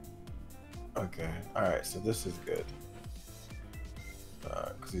 Okay, all right. So this is good.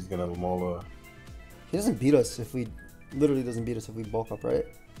 Because he's gonna Mola. He doesn't beat us if we bulk up, right?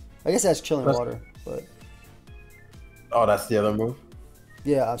 I guess that's chilling water, but. Oh, that's the other move.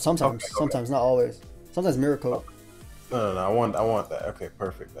 Yeah, sometimes, not always. Sometimes Miracle. No. I want that. Okay,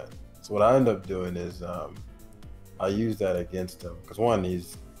 perfect then. So what I end up doing is I use that against him because one,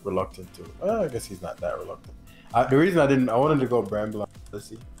 he's reluctant to. Well, I guess he's not that reluctant. The reason I wanted to go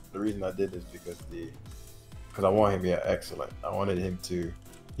Brambleghast. The reason I did is because I want him, excellent. I wanted him to.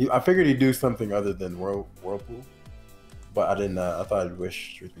 I figured he'd do something other than Whirlpool, but I didn't. I thought I'd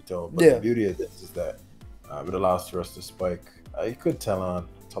wish, truth be told. But the beauty of this is that it allows for us to spike. You could Talon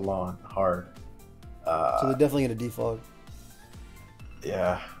hard. So they're definitely gonna defog.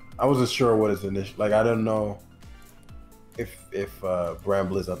 Yeah, I wasn't sure what his initial. Like I don't know if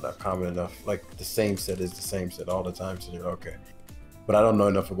Bramble is not common enough. Like the same set is the same set all the time. So you're okay, but I don't know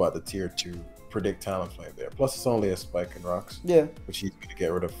enough about the tier 2. Predict Talonflame there. Plus, it's only a spike in rocks. Yeah. Which he's gonna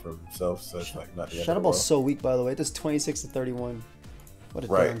get rid of for himself. So it's like not the end of the world. Shadow Ball's so weak, by the way. It does 26 to 31. What a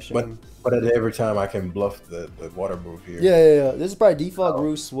damn shame. But at every time I can bluff the water move here. Yeah. This is probably defog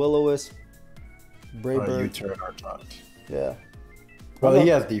Roost, Will-O-Wisp, Brayburn. U-turn or taunt. Yeah. Well, he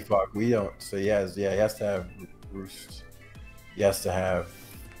has defog. We don't. So he has to have Roost. he has to have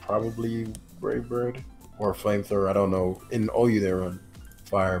probably Brave Bird or Flamethrower. I don't know. In OU they run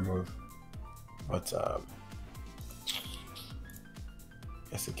Fire move, but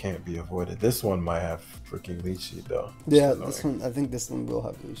guess it can't be avoided. This one might have freaking Leech Seed though. Yeah, this one. I think this one will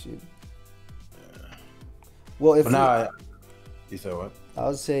have Leech Seed. Yeah. Well, if you said what? I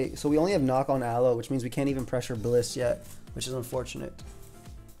would say so. We only have knock on Aloe, which means we can't even pressure Bliss yet, which is unfortunate.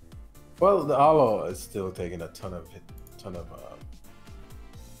 Well, the Aloe is still taking a ton of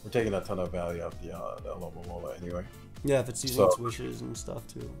we're taking a ton of value out the Alomomola anyway. Yeah, if it's using its wishes and stuff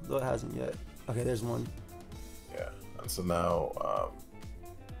too, though it hasn't yet. Okay, there's one. Yeah, and so now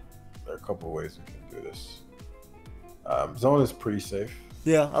there are a couple of ways we can do this. Zone is pretty safe.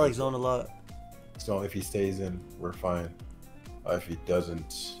 Yeah, I like Zone a lot. So if he stays in, we're fine. If he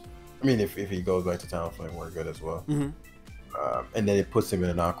doesn't, I mean, if he goes back to Talonflame, we're good as well. Mm-hmm. And then it puts him in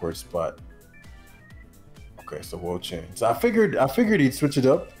an awkward spot. Okay, so we'll change. So I figured he'd switch it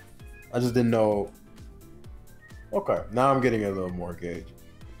up. I just didn't know. Okay, now I'm getting a little more gauge.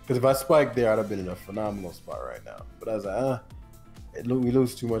 Because if I spiked there, I'd have been in a phenomenal spot right now. But I was like, we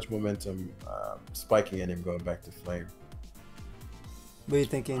lose too much momentum spiking and him going back to Flame. Were you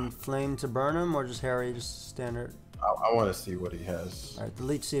thinking Flame to burn him or just Harry, just standard? I want to see what he has. All right, the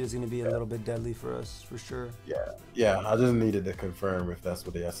Leech Seed is going to be a little bit deadly for us, for sure. Yeah, I just needed to confirm if that's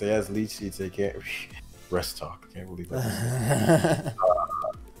what he has. So he has Leech Seed, so he can't... Rest talk. I can't believe that.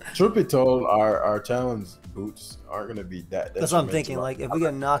 Truth be told, our challenge boots aren't going to be that... That's what I'm thinking. Like, if we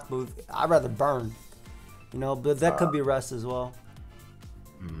get knocked boot, I'd rather burn. You know, but that could be rest as well.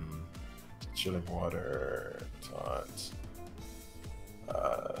 Chilling Water, Taunt.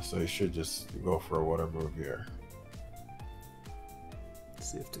 So he should just go for a water move here.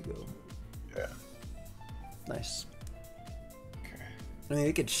 See if to go. Yeah. Nice. Okay. I mean,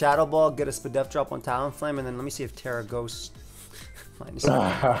 we could Shadow Ball, get a Spadef drop on Talonflame, and then let me see if Terra Ghost.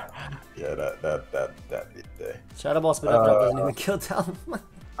 Yeah, that beat day. Shadow Ball Spadef drop doesn't even kill Talonflame.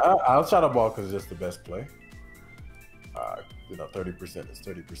 I'll Shadow Ball because it's just the best play. 30% is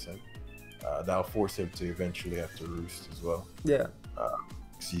 30%. That'll force him to eventually have to roost as well. Yeah.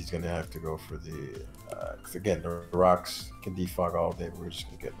 He's gonna have to go for the because again the rocks can defog all day. We're just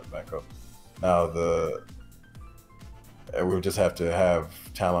gonna get them back up. Now we'll just have to have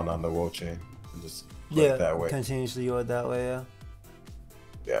Talon on the wall chain and just play it that way. Continuously go it that way.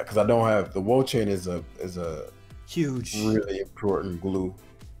 Yeah, because I don't have the wall chain is a huge, really important glue.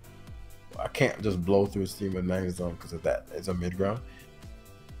 I can't just blow through Steam and Magnezone because of that. It's a mid ground.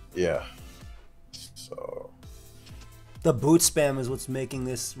 Yeah. So the boot spam is what's making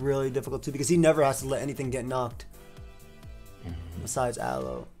this really difficult too, because he never has to let anything get knocked. Besides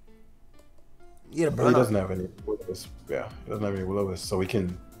Aloe. He doesn't have any Will-O-Wisp. Yeah, he doesn't have any Will-O-Wisp, so we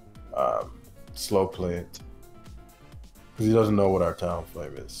can slow play it. Because he doesn't know what our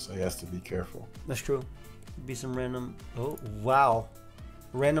Talonflame is, so he has to be careful. That's true. Be some random. Oh wow,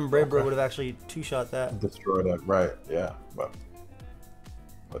 random Brave Bird would have actually two-shot that. Destroy that, right? Yeah, but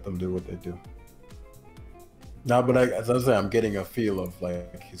let them do what they do. No, but as I say, I'm getting a feel of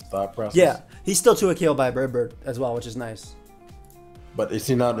like his thought process. Yeah, he's still 2 KO by a Brave Bird as well, which is nice. But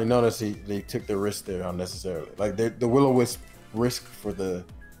you notice they took the risk there unnecessarily. Like the Will-O-Wisp risk for the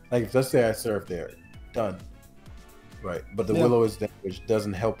let's say I surf there, done. Right, but the Will-O-Wisp damage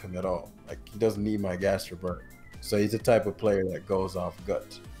doesn't help him at all. Like he doesn't need my Gastro Burn, so he's the type of player that goes off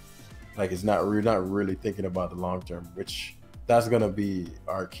gut. Like we're not really thinking about the long term, which that's gonna be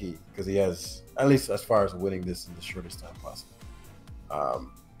our key because he has at least as far as winning this in the shortest time possible.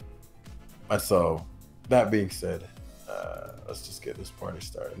 And so that being said, let's just get this party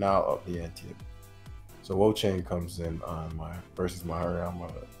started. Now I'll up the ante. So Woe Chain comes in on my versus my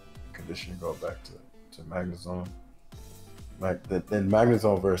Hariyama condition. Go back to Magnezone. Then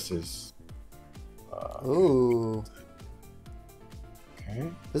Magnezone versus. Ooh. Okay.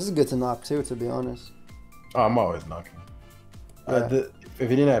 This is good to knock too, to be honest. Oh, I'm always knocking. Yeah. If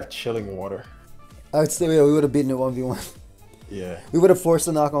he didn't have Chilling Water, I would say we would have beaten it 1v1. Yeah. We would have forced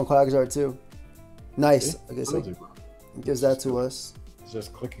the knock on Quagsire too. Nice. Okay, so gives that to us. It's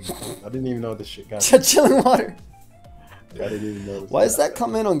just clicking. I didn't even know this shit got. Chilling Water. I didn't even know. Why does that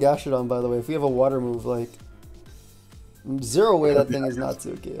come in on Gastrodon, by the way? If we have a water move, like zero way that thing is not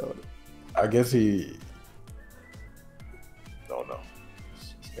 2 KO'd. I guess he. Don't know.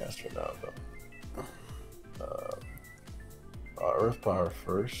 It's Gastrodon though. Earth Power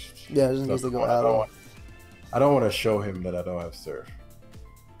first. Yeah, just in case they go out. I don't want to show him that I don't have Surf.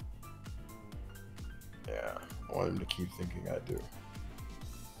 Yeah, I want him to keep thinking I do.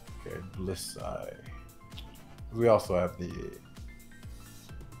 Okay, Bliss Eye. We also have the...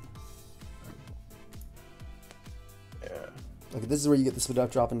 Yeah. Okay, this is where you get the split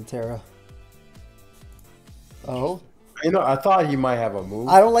up drop into Terra. Oh. You know, I thought he might have a move.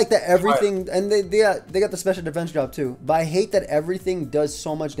 I don't like that everything, and they got the special defense drop too. But I hate that everything does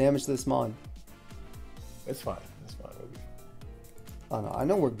so much damage to this mon. It's fine. It's fine. Oh no, I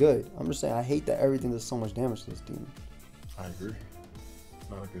know we're good. I'm just saying I hate that everything does so much damage to this team. I agree. It's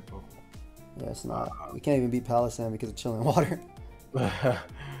not a good Pokemon. Yeah, it's not. We can't even beat Palisand because of chilling water.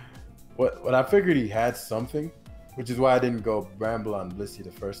 What I figured he had something, which is why I didn't go Bramble on Blissey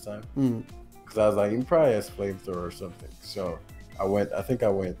the first time. Because I was like, he probably has Flamethrower or something. So I think I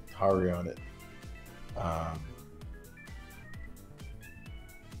went Hari on it.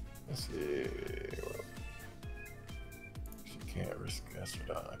 Let's see. She can't risk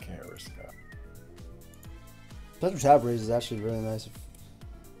Showdown. I can't risk that. Special Tab Raise is actually really nice.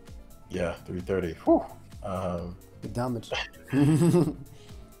 Yeah, 330. Whew. Good damage.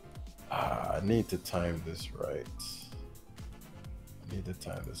 I need to time this right.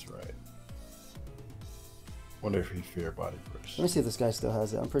 Wonder if he fear body press. Let me see if this guy still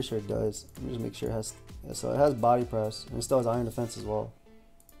has it. I'm pretty sure it does. Let me just make sure it has. Yeah, so it has body press and it still has iron defense as well.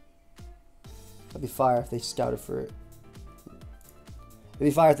 That'd be fire if they scouted for it. It'd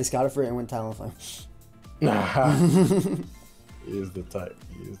be fire if they scouted for it and went Talonflame. He is the type.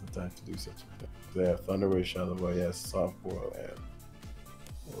 He is the type to do such a thing. They have Thunderwave, Shadow Ball, yes, Soft Boil, and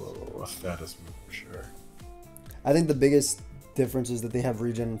a status move for sure. I think the biggest difference is that they have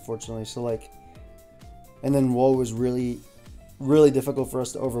regen, unfortunately. So like, and then Woe was really, really difficult for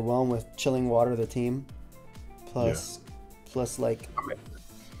us to overwhelm with chilling water the team. Plus like,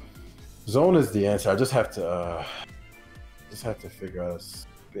 Zone is the answer. I just have to figure out a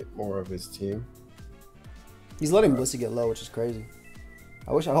bit more of his team. He's letting Blissey get low, which is crazy.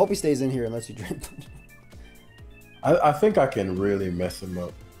 I hope he stays in here and lets you drink. I think I can really mess him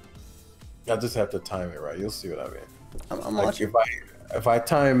up. I just have to time it right. You'll see what I mean. I'm like watching. If I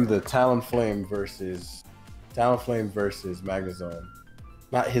time the Talonflame versus Magnezone,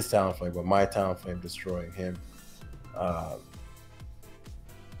 not his Talonflame, but my Talonflame destroying him. Now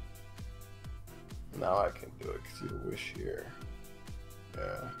I can do it because you wish here.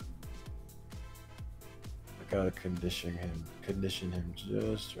 Yeah. I gotta condition him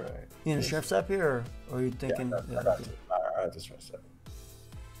just right. You in a stress up here, or are you thinking? I just stress up.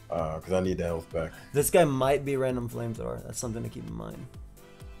 Because I need the health back. This guy might be random flamethrower. That's something to keep in mind.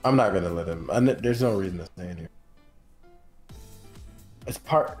 I'm not gonna let him. There's no reason to stay in here. It's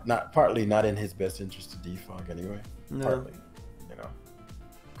partly not in his best interest to defog anyway. No. Partly,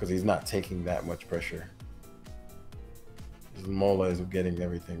 because he's not taking that much pressure. His Mola is getting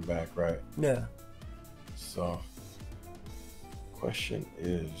everything back, right? Yeah. So, question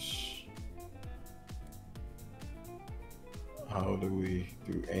is, how do we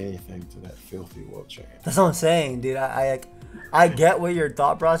do anything to that filthy world chain? That's what I'm saying, dude. I get what your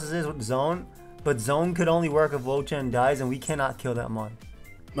thought process is with Zone, but Zone could only work if Wo-Chen dies, and we cannot kill that mon.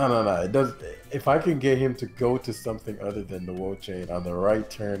 No. It does. If I can get him to go to something other than the Wo Chain on the right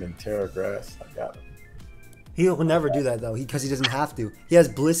turn and Terra Grass, I got him. He'll never do that though, because he doesn't have to. He has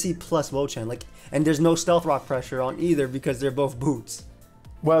Blissey plus Wo-Chen, and there's no Stealth Rock pressure on either because they're both boots.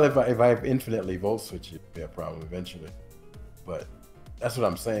 Well, if I have infinitely Volt Switch, it'd be a problem eventually. But that's what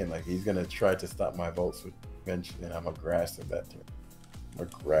I'm saying. Like, he's gonna try to stop my Volt Switch eventually, and I'm a grass in that turn. I'm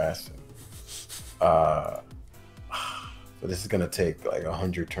a grass. But this is gonna take like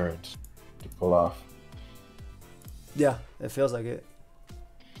 100 turns to pull off. Yeah, it feels like it.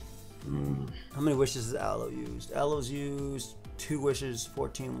 How many wishes has Aloe used? Aloe's used 2 wishes,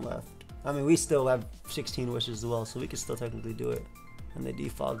 14 left. I mean, we still have 16 wishes as well, so we could still technically do it. And they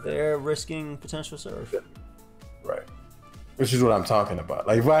defog. They're risking potential surf. Right. Which is what I'm talking about.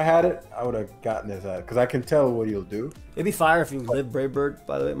 Like, if I had it, I would have gotten his out. Because I can tell what he'll do. It'd be fire if you live Brave Bird,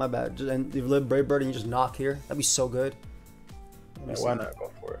 by the way, my bad. And you live Brave Bird and you just knock here. That'd be so good. Yeah, why not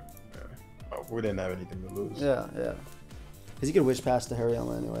go for it? Yeah. We didn't have anything to lose. Yeah. Because he could wish past the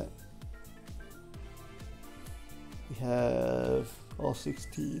Harryella anyway. We have all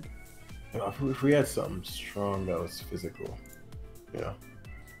 16. If we had something strong that was physical, yeah.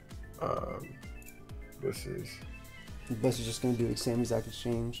 This is just gonna do the same exact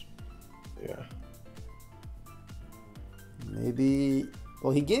exchange. Yeah. Maybe.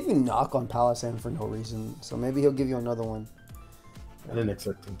 Well, he gave you knock on Palisand for no reason, so maybe he'll give you another one. I didn't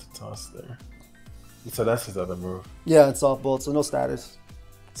expect him to toss there. So that's his other move. Yeah, it's soft bolt, so no status.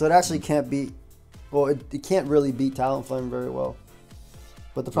 So it actually can't beat. Well, it can't really beat Talonflame very well.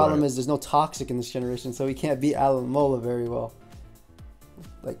 But the problem is there's no toxic in this generation, so he can't beat Alomola very well.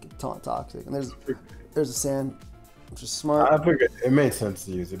 Like taunt toxic, and there's a sand, which is smart. I figured it made sense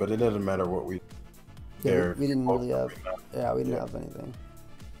to use it, but it doesn't matter what we. Yeah, we didn't really have. Yeah, we didn't have anything.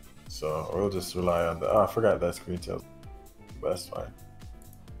 So we'll just rely on the. Oh, I forgot that screen tells. But that's fine.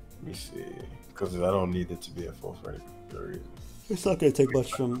 Let me see. Because I don't need it to be a full for any reason. It's not going to take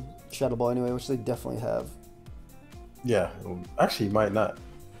much from Shadow Ball anyway, which they definitely have. Yeah. Actually, might not.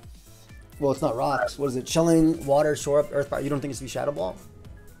 Well, it's not rocks. What is it? Chilling, water, shore up, earth power. You don't think it's to be Shadow Ball?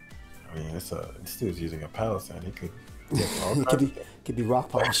 I mean, this dude's using a palisade. He could. Could be rock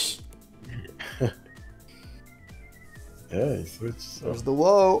polish. Yeah, he switched. So. There's the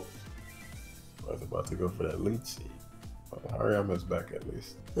whoa. I was about to go for that lead seed. Hariyama's back at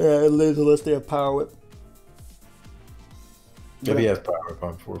least. Yeah, it lives unless they have power whip. If he has power whip,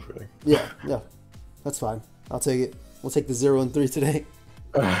 I'm forfeiting. Yeah, that's fine. I'll take it. We'll take the 0 and 3 today.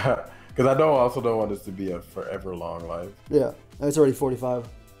 Because I also don't want this to be a forever long life. Yeah, it's already 45.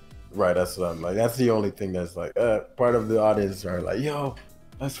 Right, that's what I'm like. That's the only thing that's like, part of the audience are like, yo,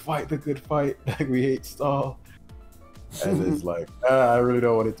 let's fight the good fight. Like, we hate stall. And it's like, I really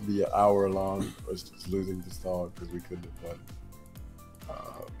don't want it to be an hour long. Or just losing to stall because we couldn't have won.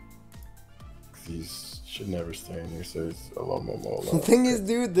 He should never stay in here, so it's a lot more. The thing is,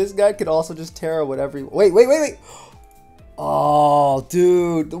 dude, this guy could also just Terra whatever he... Wait. Oh,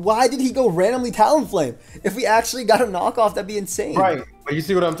 dude. Why did he go randomly Talonflame? If we actually got a knockoff, that'd be insane. Right. But you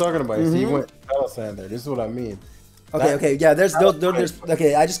see what I'm talking about. You see, he went Palisand there. This is what I mean. Okay. Yeah, there's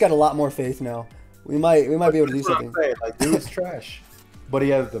okay, I just got a lot more faith now. We might be able to do something. Like, dude's trash. But he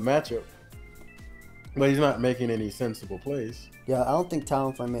has the matchup. But he's not making any sensible plays. Yeah, I don't think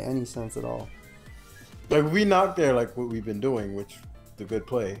Talonflame made any sense at all. Like, we knocked there like what we've been doing, which the good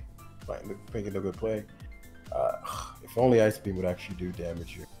play. Making the good play. If only Ice Beam would actually do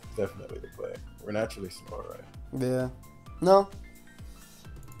damage here. It's definitely the play. We're naturally slow, right? Yeah. No.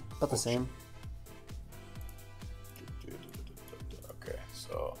 About the same. Okay,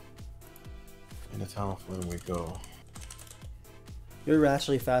 so in the Talonflame we go. You're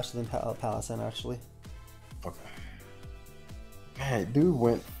actually faster than Palisand, actually. Okay. Man, dude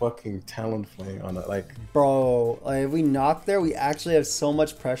went fucking Talonflame on it, like. Bro, like, if we knock there, we actually have so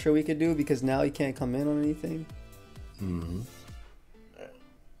much pressure we could do because now he can't come in on anything. Mm-hmm. Yeah.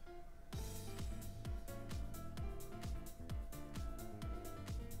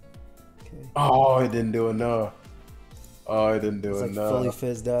 Okay. Oh, it didn't do enough. Oh, it didn't do it's enough. Like fully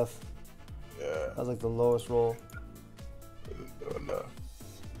fizz death. Yeah. That was like the lowest roll. It didn't do enough.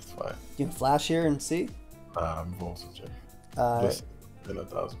 It's fine. You can flash here and see. I'm voltage. Right. In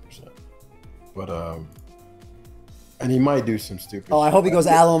 1000%. But and he might do some stupid. Oh, I hope he goes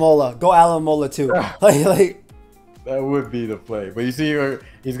Alamola. Go Alamola too. like. That would be the play. But you see,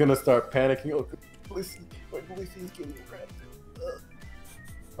 he's gonna start panicking. Oh, Blissey's getting wrecked.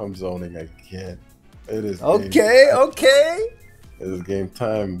 I'm zoning again. It is. Okay. It is game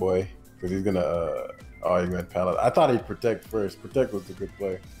time, boy. Because he's gonna. Oh, he went Pallet. I thought he'd protect first. Protect was a good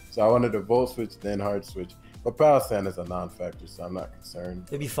play. So I wanted to volt switch, then hard switch. But Palisand is a non-factor, so I'm not concerned.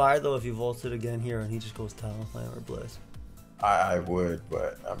 It'd be fire though if you volted again here and he just goes Talonflame or Bliss. I would,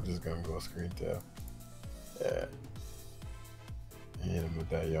 but I'm just gonna go Screen Tail. Yeah. Hit him with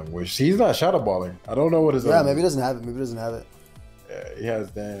that young wish. He's not shadow balling. I don't know what his. Yeah, maybe he doesn't have it. Maybe he doesn't have it. Yeah, he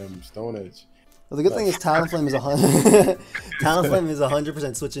has damn Stone Edge. Well, the good thing is Talonflame is 100. Talonflame is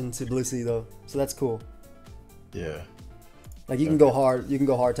 100% switching to Blue Sea though, so that's cool. Yeah. Like you can go hard. You can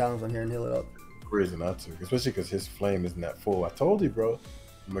go hard Talonflame here and heal it up. Reason not to, especially because his flame isn't that full. I told you, bro.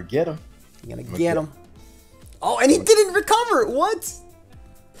 I'm gonna get him. You're gonna get him. Oh, and he didn't recover. What?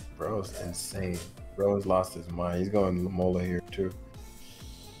 Bro's insane. Bro's lost his mind. He's going Mola here too.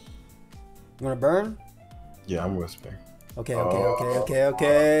 You wanna burn? Yeah, I'm whispering. Okay.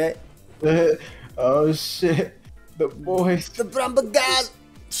 Oh shit! The boys. The Brambleghast.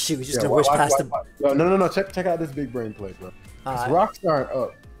 Shoot, he's just gonna wish past him. No. Check out this big brain play, bro. His rocks aren't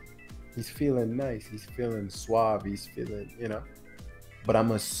up. He's feeling nice. He's feeling suave. He's feeling, But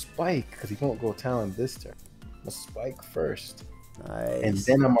I'm a spike because he won't go Talon this turn. I'm a spike first. Nice. And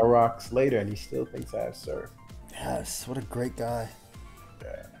then I'm a rocks later, and he still thinks I have surf. Yes, what a great guy.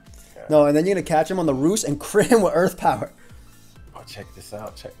 Yeah. No, and then you're gonna catch him on the roost and crit him with Earth Power. Oh, check this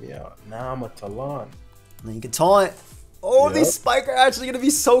out. Check me out. Now I'm a Talon. And then you can taunt. Oh, Yep. these spike are actually gonna be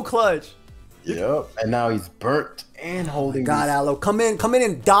so clutch. Yep. And now he's burnt and holding. God, Aloe, come in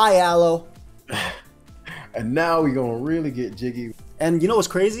and die, Aloe. And now we're gonna really get jiggy. And you know what's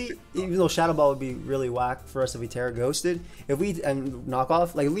crazy? Even though Shadow Ball would be really whack for us if we Terra Ghosted, if we knock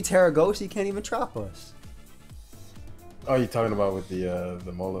off, like if we Terra Ghost, he can't even trap us. Oh, you talking about with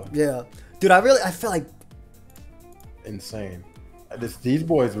the Mola? Yeah, dude, I feel like insane. These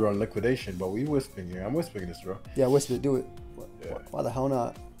boys were on liquidation, but we whispering here. I'm whispering this, bro. Yeah, whisper, do it. Yeah. Why the hell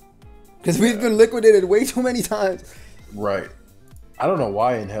not? Because we've been liquidated way too many times. Right. I don't know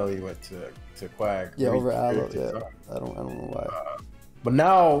why in hell he went to Quag. Yeah, Maybe over Aloe. Spirited Yeah, Star. I don't know why. But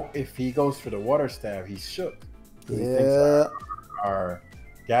now, if he goes for the water stab, he's shook. 'Cause he thinks Yeah. our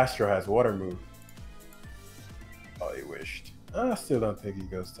Gastro has water move. Oh, he wished. I still don't think he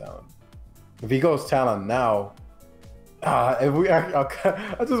goes Talon. If he goes Talon now, I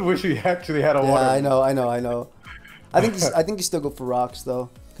just wish we actually had a water. Yeah, move. I know. I think you still go for rocks though,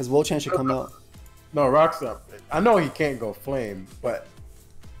 because Wolchan should come out. No, rocks up. I know he can't go flame, but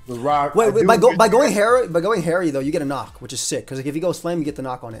the rock. Wait, by going Harry though, you get a knock, which is sick. Because like, if he goes flame, you get the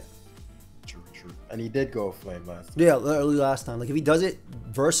knock on it. True. And he did go flame last time. Yeah, literally last time. Like if he does it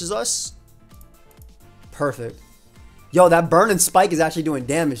versus us, perfect. Yo, that burn and spike is actually doing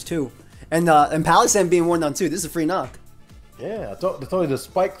damage too, and Palisand being worn down too. This is a free knock. Yeah, I told you to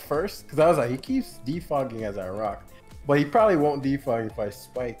spike first because I was like, he keeps defogging as I rock, but he probably won't defog if I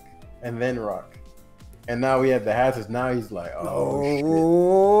spike and then rock. And now we have the hazards. Now he's like, oh shit.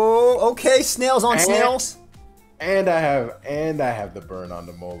 Okay, snails on snails. And I have the burn on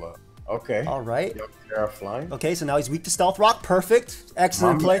the Mola. Okay. All right. Yo, Terra flying. Okay, so now he's weak to stealth rock. Perfect.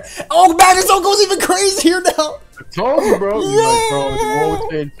 Excellent play. Oh, Magnezone goes even crazier now. I told you, bro. He's like, bro, you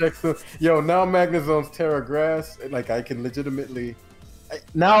won't change Texas. Yo, now Magnezone's Terra Grass. Like, I can legitimately.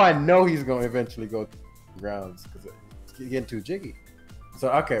 Now I know he's going to eventually go grounds because it's getting too jiggy. So,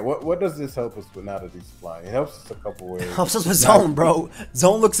 okay, what does this help us with now that he's flying? It helps us a couple ways. Helps us with Zone, bro.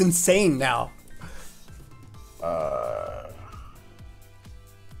 Zone looks insane now.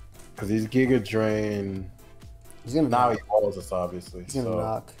 Because he's Giga Drain. He's gonna now knock. he follows us, obviously. He's gonna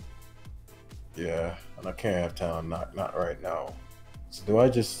knock. Yeah, and I can't have Talon knock, not right now. So do I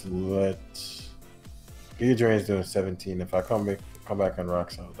just let Giga Drain's doing 17? If I come back on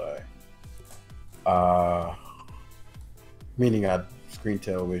rocks, I'll die. Meaning I'd Screen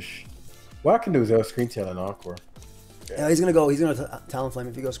Tail Wish. What I can do is have Screen Tail and Encore. Yeah, he's gonna Talonflame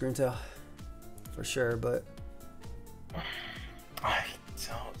if he goes Screen Tail. For sure, but I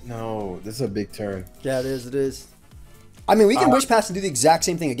don't know. This is a big turn. yeah, it is. I mean, we can Wish Pass and do the exact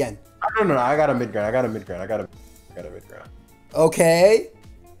same thing again. I don't know. I got a mid ground. I got a mid ground. Okay.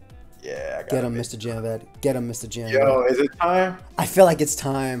 Yeah, I got Get him, Mr. Janvad. Get him, Mr. Janvad. Yo, is it time? I feel like it's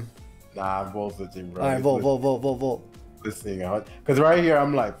time. Nah, I'm Volt's bro. All right, Volt. This thing out. Because right here,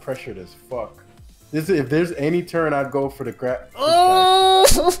 I'm like pressured as fuck. If there's any turn, I'd go for the grab.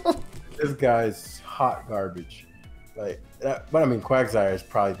 This guy's hot garbage. Like, but I mean, Quagsire is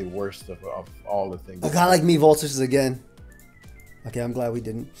probably the worst of all the things. A guy like me Voltus again. Okay, I'm glad we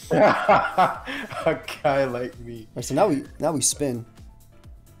didn't. A guy like me. All right, so now we spin.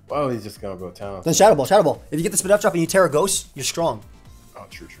 Well, he's just gonna go Talon. Then Shadow Ball. If you get the spin up drop and you Terra Ghost, you're strong. Oh,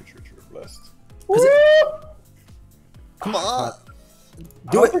 true. Blessed. Come on.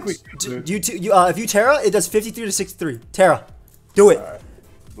 Do it. If you Terra, it does 53 to 63. Terra. Do it. All right.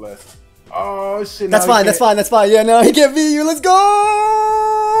 Blessed. Oh, shit. That's fine. Yeah, no, he can't beat you. Let's go.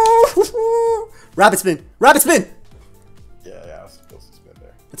 Rapid spin. Yeah, I was supposed to spin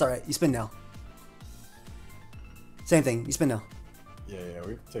there. It's all right. You spin now. Same thing. You spin now. Yeah,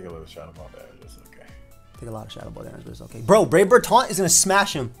 we can take a little Shadow Ball damage. It's okay. Take a lot of Shadow Ball damage, but it's okay. Bro, Brave Bird Taunt is going to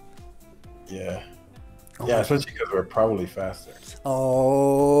smash him. Yeah. Oh Yeah, especially because we're probably faster.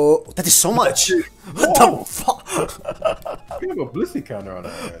 Oh, that is so much. What the fuck? We have a Blissey counter on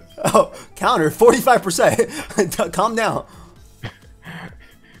our head. Oh, counter 45%. Calm down.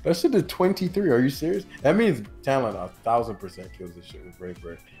 That shit did 23. Are you serious? That means Talon 1000% kills this shit with Brave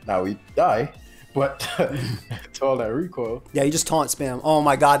Bird. Now we die, but to all that recoil. Yeah, you just taunt spam. Oh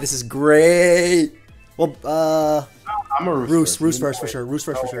my god, this is great. Well, I'm a Roost first for sure. Roost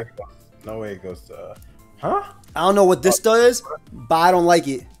first for sure. No way it goes to. Huh? I don't know what this does, but I don't like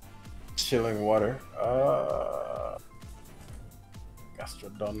it. Chilling water. Gastro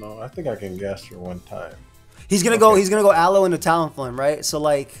don't know. I think I can Gastro one time. He's gonna go. He's gonna go Aloe into Talonflame, right? So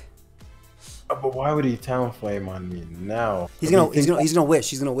like. But why would he Talonflame on me now? He's gonna wish.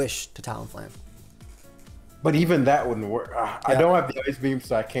 He's gonna wish to Talonflame. But even that wouldn't work. I don't have the Ice Beam,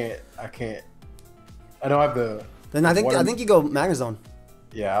 so I can't. I don't have the. Then I think you go Magnezone.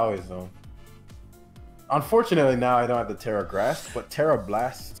 Yeah, I always zone. Unfortunately, now I don't have the Terra Grass, but Terra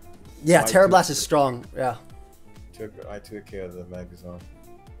Blast. Yeah, Terra Blast is strong. Yeah. I took care of the Magazone.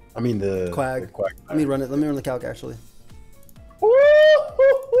 I mean the Quag. The Quag. Let me run it. Let me run the calc actually.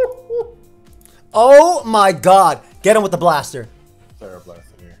 Oh my god! Get him with the blaster. Terra Blast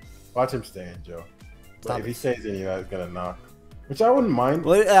in here. Watch him stay in, Joe. But Stop if he stays in, he's gonna knock. Which I wouldn't mind.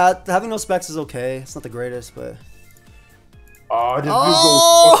 Well, having no specs is okay. It's not the greatest, but. Oh, this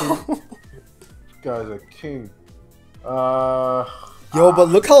Oh! dude goes fucking. This guy's a king. Yo, but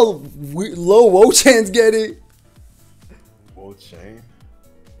look how low Wo-Chan's getting. Gold chain.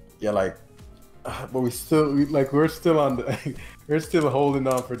 Yeah, like, but we're still on the, we're still holding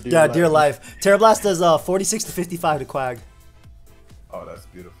on for dear life. Dear life. Terrablast does 46 to 55 to Quag. Oh, that's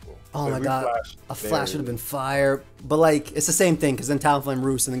beautiful. Oh So my we god, a flash would have been fire. But like, it's the same thing because then Talonflame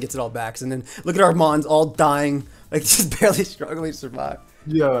roosts and then gets it all back. And then look at our Mons all dying, like just barely struggling to survive.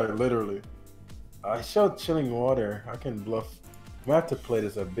 Yeah, like, literally. I showed Chilling Water. I can bluff. I'm gonna have to play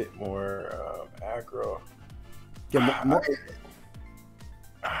this a bit more aggro. Yeah,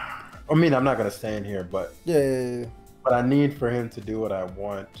 I mean, I'm not gonna stay in here, but yeah. but I need for him to do what I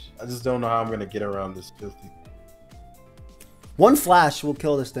want. I just don't know how I'm gonna get around this filthy. One flash will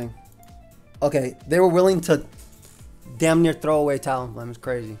kill this thing. Okay, they were willing to damn near throw away Talonflame. It's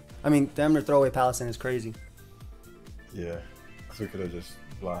crazy. I mean, damn near throw away Palisand is crazy. Yeah, so we could have just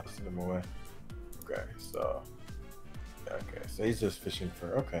blasted him away. Okay, so he's just fishing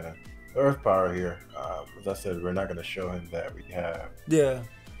for then. The Earth Power here. As I said, we're not gonna show him that we have. Yeah.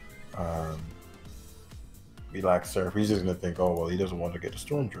 We lack Surf. He's just gonna think, oh well, he doesn't want to get a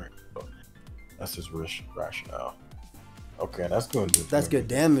Storm Drain. So that's his rationale. Okay, that's good. That's good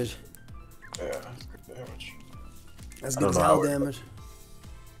damage. Yeah, that's good damage. That's good Tal damage.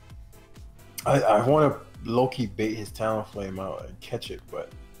 I want to low-key bait his Talonflame out and catch it,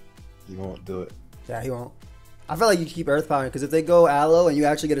 but he won't do it. Yeah, he won't. I feel like you keep Earth Power because if they go Aloe and you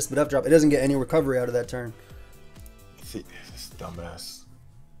actually get a split up drop, it doesn't get any recovery out of that turn. See, this dumbass.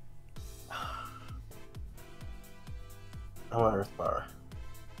 I want Earth Power.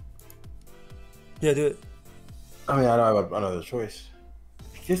 Yeah, do it. I mean, I don't have another choice.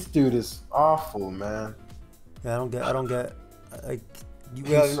 This dude is awful, man. Yeah, I don't get. Like, you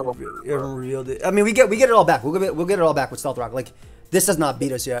haven't revealed it. I mean, we get it all back. We'll get it all back with Stealth Rock. Like, this does not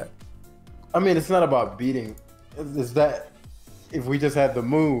beat us yet. I mean, it's not about beating. It's that if we just had the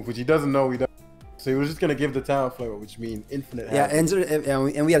move, which he doesn't know we don't. So he was just gonna give the Talonflame, which means infinite. Yeah,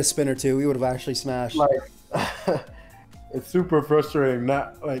 and we had a spinner too. We would have actually smashed. Like, it's super frustrating.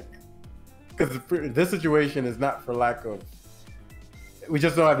 Not like because this situation is not for lack of. We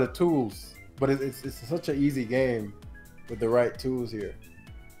just don't have the tools, but it's such an easy game with the right tools here.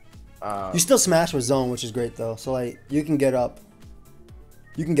 You still smash with zone, which is great though. So like you can get up.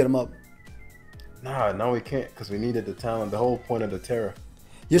 You can get him up. Nah, no, we can't because we needed the talent. The whole point of the Terra.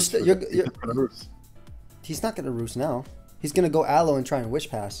 He's not gonna roost now. He's gonna go Aloe and try and Wish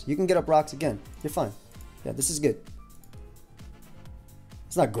Pass. You can get up rocks again. You're fine. Yeah, this is good.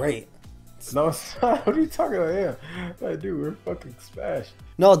 It's not great. No, it's not. What are you talking about here? Like, dude, we're fucking smashed.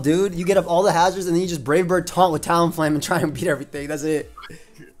 No, dude, you get up all the hazards and then you just Brave Bird taunt with Talonflame and try and beat everything. That's it.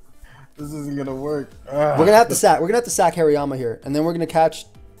 This isn't gonna work. We're gonna have to sack. We're gonna have to sack Hariyama here, and then we're gonna catch.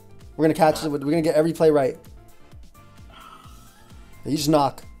 We're gonna get every play right. You just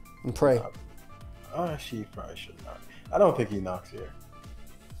knock and pray. She probably should not. I don't think he knocks here.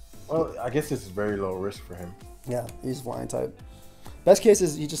 Well, I guess this is very low risk for him. Yeah, he's flying type. Best case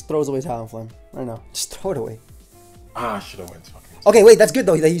is he just throws away Talonflame. I don't know. Just throw it away. I should have went fucking. Okay, wait, that's good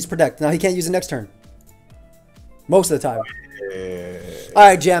though that he's Protect. Now he can't use it next turn. Most of the time. All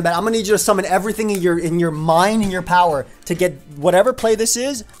right, Jambat, I'm gonna need you to summon everything in your mind and your power to get whatever play this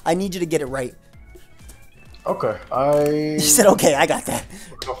is. I need you to get it right. Okay, He said, "Okay, I got that."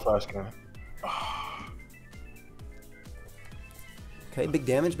 No flash gun. Okay, big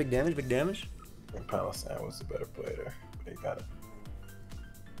damage, big damage, big damage. And Palisand was the better play there. They got it.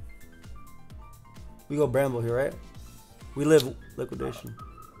 We go Bramble here, right? We live Liquidation.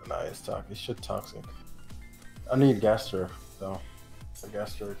 Nah, it's toxic. It's shit toxic. I need Gaster though. The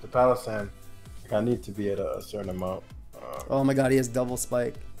Gaster, the Palisand. Like, I need to be at a certain amount. Oh my God, he has double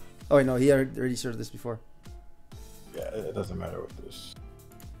spike. Oh wait, no, he already started this before. Yeah, it doesn't matter with this.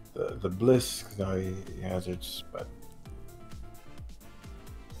 The Bliss, because now he has it, but.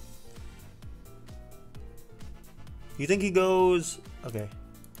 You think he goes? Okay.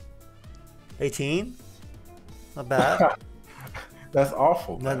 18. Not bad. That's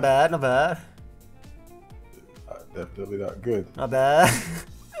awful. Not man. bad. Not bad. Definitely not good. Not bad.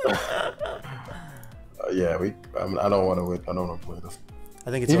 Yeah, I don't want to win. I don't want to play this.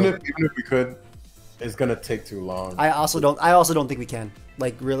 I think it's even if we could, it's gonna take too long. I also don't think we can.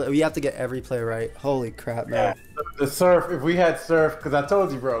 Like really, we have to get every play right. Holy crap, man. Yeah, the Surf. If we had Surf, because I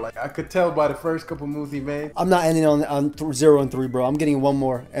told you, bro. Like I could tell by the first couple moves he made. I'm not ending on 0 and 3, bro. I'm getting one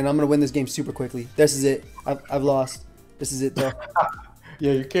more, and I'm gonna win this game super quickly. This is it. I've lost. This is it, though.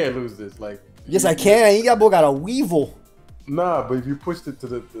 Yeah, you can't lose this. Like. Yes, I can. You got a Weevil. Nah, but if you pushed it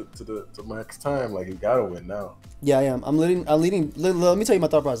to max time, like you gotta win now. Yeah, I am. I'm leading. Let me tell you my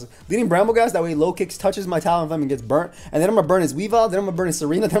thought process. Leading Brambleghast, that way low kicks touches my Talonflame and gets burnt, and then I'm gonna burn his Weavile, then I'm gonna burn his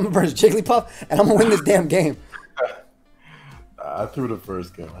Serena, then I'm gonna burn his Jigglypuff, and I'm gonna win this damn game. I threw the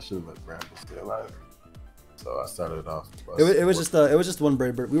first game. I should have let Bramble stay alive. So I started off. It was just one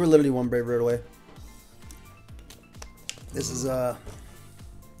Brave Bird. We were literally one Brave Bird away. This is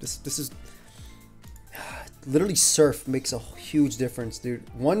this is literally surf makes a huge difference, dude.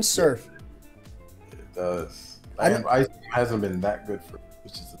 One surf. It does. Ice hasn't been that good for,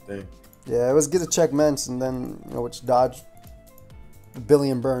 which is the thing. Yeah, it was good to check Mence and then which dodged a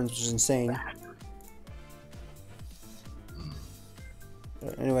billion burns, which is insane.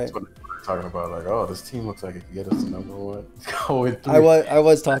 Anyway. Talking about like, oh, this team looks like it could get us to #1. Going through. I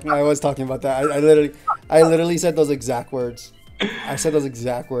was talking about that. I literally said those exact words. I said those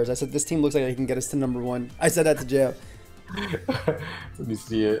exact words. I said this team looks like it can get us to #1. I said that to Jam. When you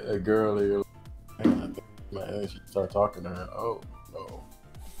see a girl and you're like, man, she start talking to her. Oh no.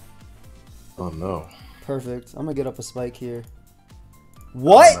 Oh no. Perfect. I'm gonna get up a spike here.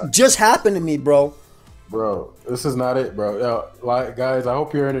 What just happened to me, bro? Bro, this is not it, bro. Yo, guys, I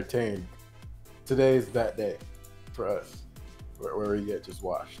hope you're entertained. Today's that day for us, where we get just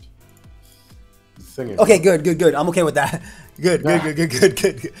washed. Singing. Okay, good. I'm okay with that. Good. Life,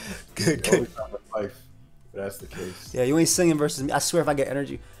 that's the case. Yeah, you ain't singing versus me. I swear, if I get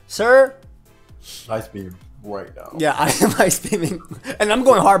energy, sir. Ice beam right now. Yeah, I am ice beaming, and I'm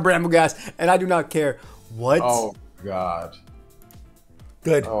going hard Brambleghast, and I do not care. What? Oh God.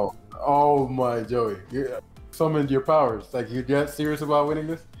 Good. Oh my Joey, you summoned your powers. Like, you that serious about winning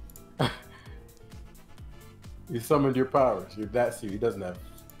this? You summoned your powers. You're that serious. He doesn't have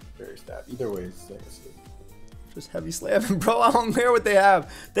fairy stab. Either way, it's the same. Just heavy slamming, bro. I don't care what they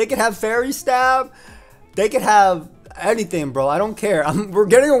have. They could have fairy stab. They could have anything, bro. I don't care. We're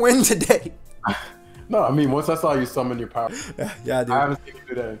getting a win today. No, I mean, once I saw you summon your power. Yeah, dude. I haven't seen you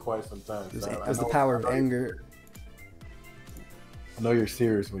do that in quite some time. It was the power of anger. I know you're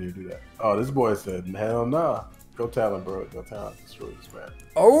serious when you do that. Oh, this boy said, hell nah. Go Talon, bro. Go Talon. Destroy this man.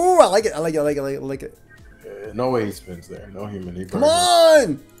 Oh, I like it. Yeah, no way he spins there. No human. He Come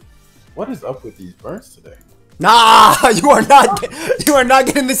on! What is up with these burns today? Nah, you are not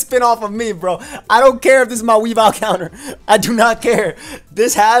getting the spin off of me, bro. I don't care if this is my weave out counter. I do not care.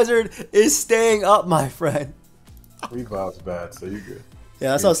 This hazard is staying up, my friend. Weave out's bad, so you're good.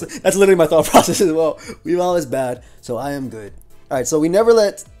 Yeah, that's literally my thought process as well. Weave out is bad, so I am good. All right, so we never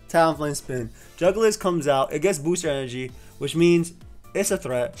let Talonflame spin. Jugglist comes out. It gets booster energy, which means it's a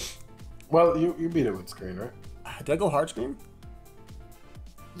threat. Well, you beat it with screen, right? Do I go hard screen?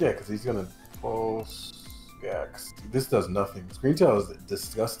 Yeah, because he's gonna pulse. Yeah, this does nothing. Screen tail is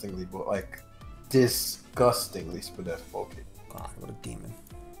disgustingly, disgustingly Spadef bulky. God, what a demon.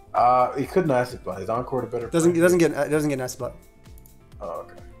 He could nasty spot. His encore to better. Doesn't get nasty spot. Oh,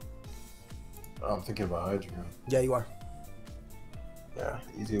 okay. I'm thinking about Hydra. Yeah, you are. Yeah,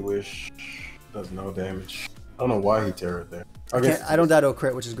 easy wish does no damage. I don't know why he terrored there. I don't die to a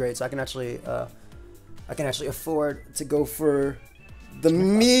crit, which is great. So I can actually afford to go for the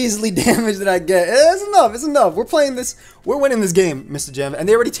measly damage that I get. It's enough. It's enough. We're playing this. We're winning this game, Mr. Jam, and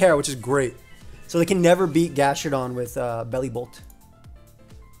they already terror, which is great. So they can never beat Gastrodon with Belly Bolt.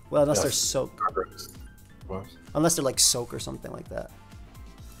 Well, unless they're Soak. What? Unless they're like Soak or something like that.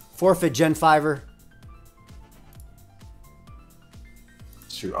 Forfeit Gen 5er.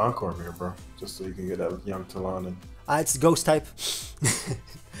 Shoot Encore here, bro. Just so you can get that with young Talon. And... It's Ghost type.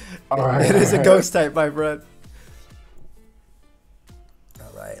 Alright. It is a Ghost type, my friend.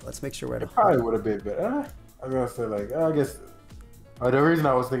 Alright, let's make sure we're at it probably would have been better. I was gonna say, like, I guess. The reason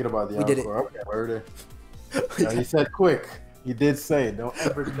I was thinking about the Encore. Okay, where it is. He said quick. He did say it. Don't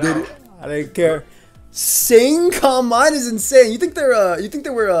ever doubt. I didn't care. Sing Calm Mind is insane. You think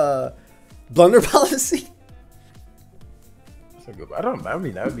we're blunder policy? I don't. I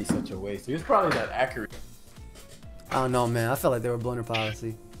mean, that would be such a waste. He was probably not accurate. I don't know, man. I felt like they were blunder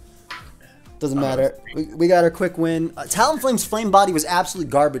policy. Doesn't matter. We got a quick win. Talonflame's Flame Body was absolute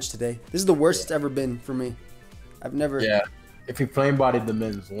garbage today. This is the worst it's ever been for me. I've never. Yeah. If he flame bodied the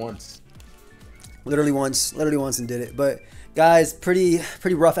men's once. Literally once and did it. But guys, pretty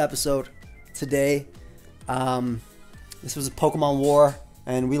rough episode today. This was a Pokemon War,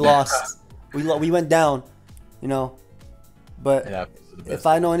 and we lost. we went down, you know. But yeah, if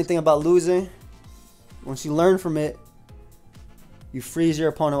I know anything about losing, once you learn from it, you freeze your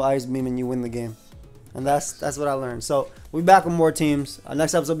opponent with Ice Beam and you win the game. And that's what I learned. So we'll be back with more teams. Our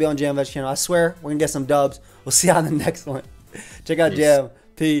next episode will be on JamVet's channel. I swear we're gonna get some dubs. We'll see you on the next one. Check out Jam.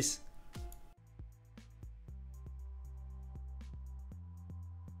 Peace.